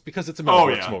moments because it's a Mel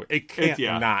Brooks movie. It can't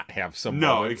not have some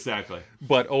moments. No, exactly.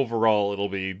 But overall, it'll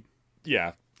be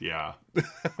Yeah.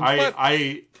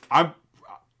 I'm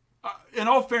in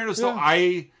all fairness though,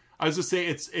 I was gonna say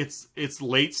it's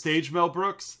late stage Mel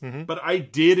Brooks, but I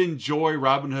did enjoy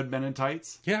Robin Hood Men in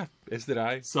Tights. Yeah, as did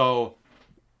I. So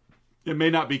it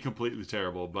may not be completely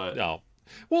terrible, but no,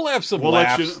 we'll have some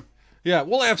laughs. Yeah,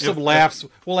 we'll have some laughs.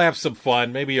 We'll have some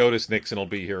fun. Maybe Otis Nixon will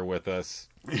be here with us.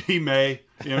 He may.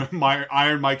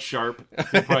 Iron Mike Sharp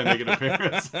will probably make an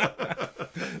appearance.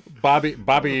 Bobby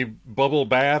Bubble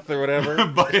Bath or whatever.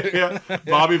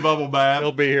 Bobby Bubble Bath.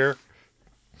 He'll be here.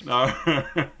 All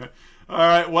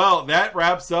right. Well, that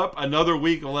wraps up another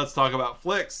week of Let's Talk About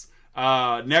Flicks.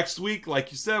 Next week,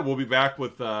 like you said, we'll be back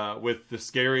with the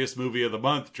scariest movie of the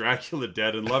month, Dracula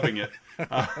Dead and Loving It.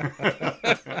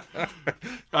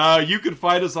 You can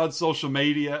find us on social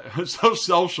media.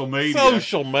 Social media.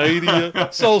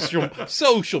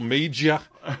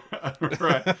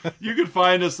 Right. You can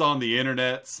find us on the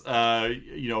internets.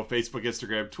 Facebook,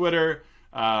 Instagram, Twitter.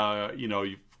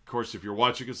 Of course, if you're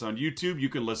watching us on YouTube, you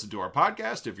can listen to our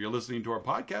podcast. If you're listening to our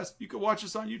podcast, you can watch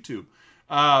us on YouTube.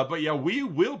 But yeah, we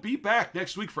will be back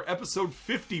next week for episode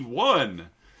 51.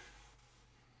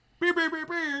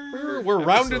 We're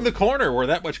rounding the corner. We're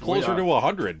that much closer to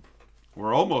 100.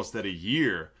 We're almost at a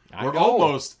year. We're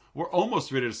almost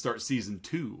ready to start season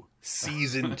 2.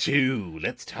 Season 2.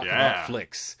 Let's talk about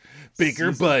flicks.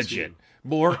 Bigger season budget. 2.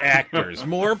 More actors.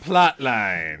 More plot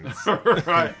lines.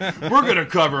 Right. We're going to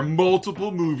cover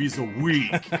multiple movies a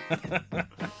week.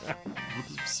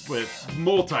 With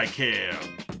multicam.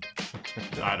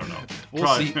 I don't know.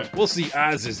 We'll see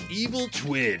Oz's evil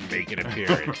twin make an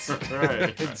appearance.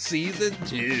 Right. In season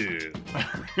 2.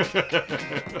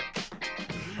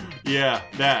 Yeah,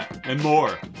 that and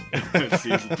more in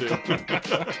season 2.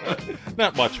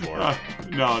 Not much more.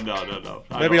 No.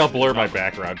 Maybe I'll blur my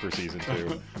background for season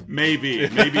 2. Maybe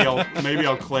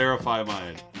I'll clarify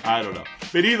mine. I don't know.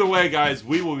 But either way, guys,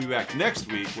 we will be back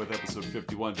next week with episode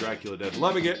 51, Dracula Dead and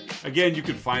Loving It. Again, you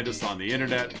can find us on the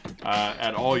internet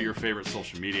at all your favorite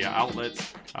social media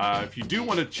outlets. If you do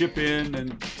want to chip in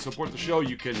and support the show,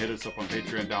 you can hit us up on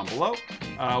Patreon down below.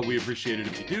 We appreciate it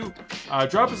if you do.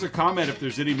 Drop us a comment if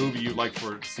there's any movie you'd like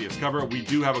to see us cover. We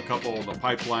do have a couple in the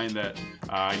pipeline that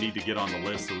I need to get on the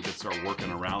list so we can start working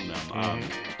around them.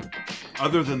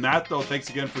 Other than that, though,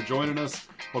 thanks again for joining us.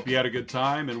 Hope you had a good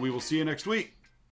time, and we will see you next week.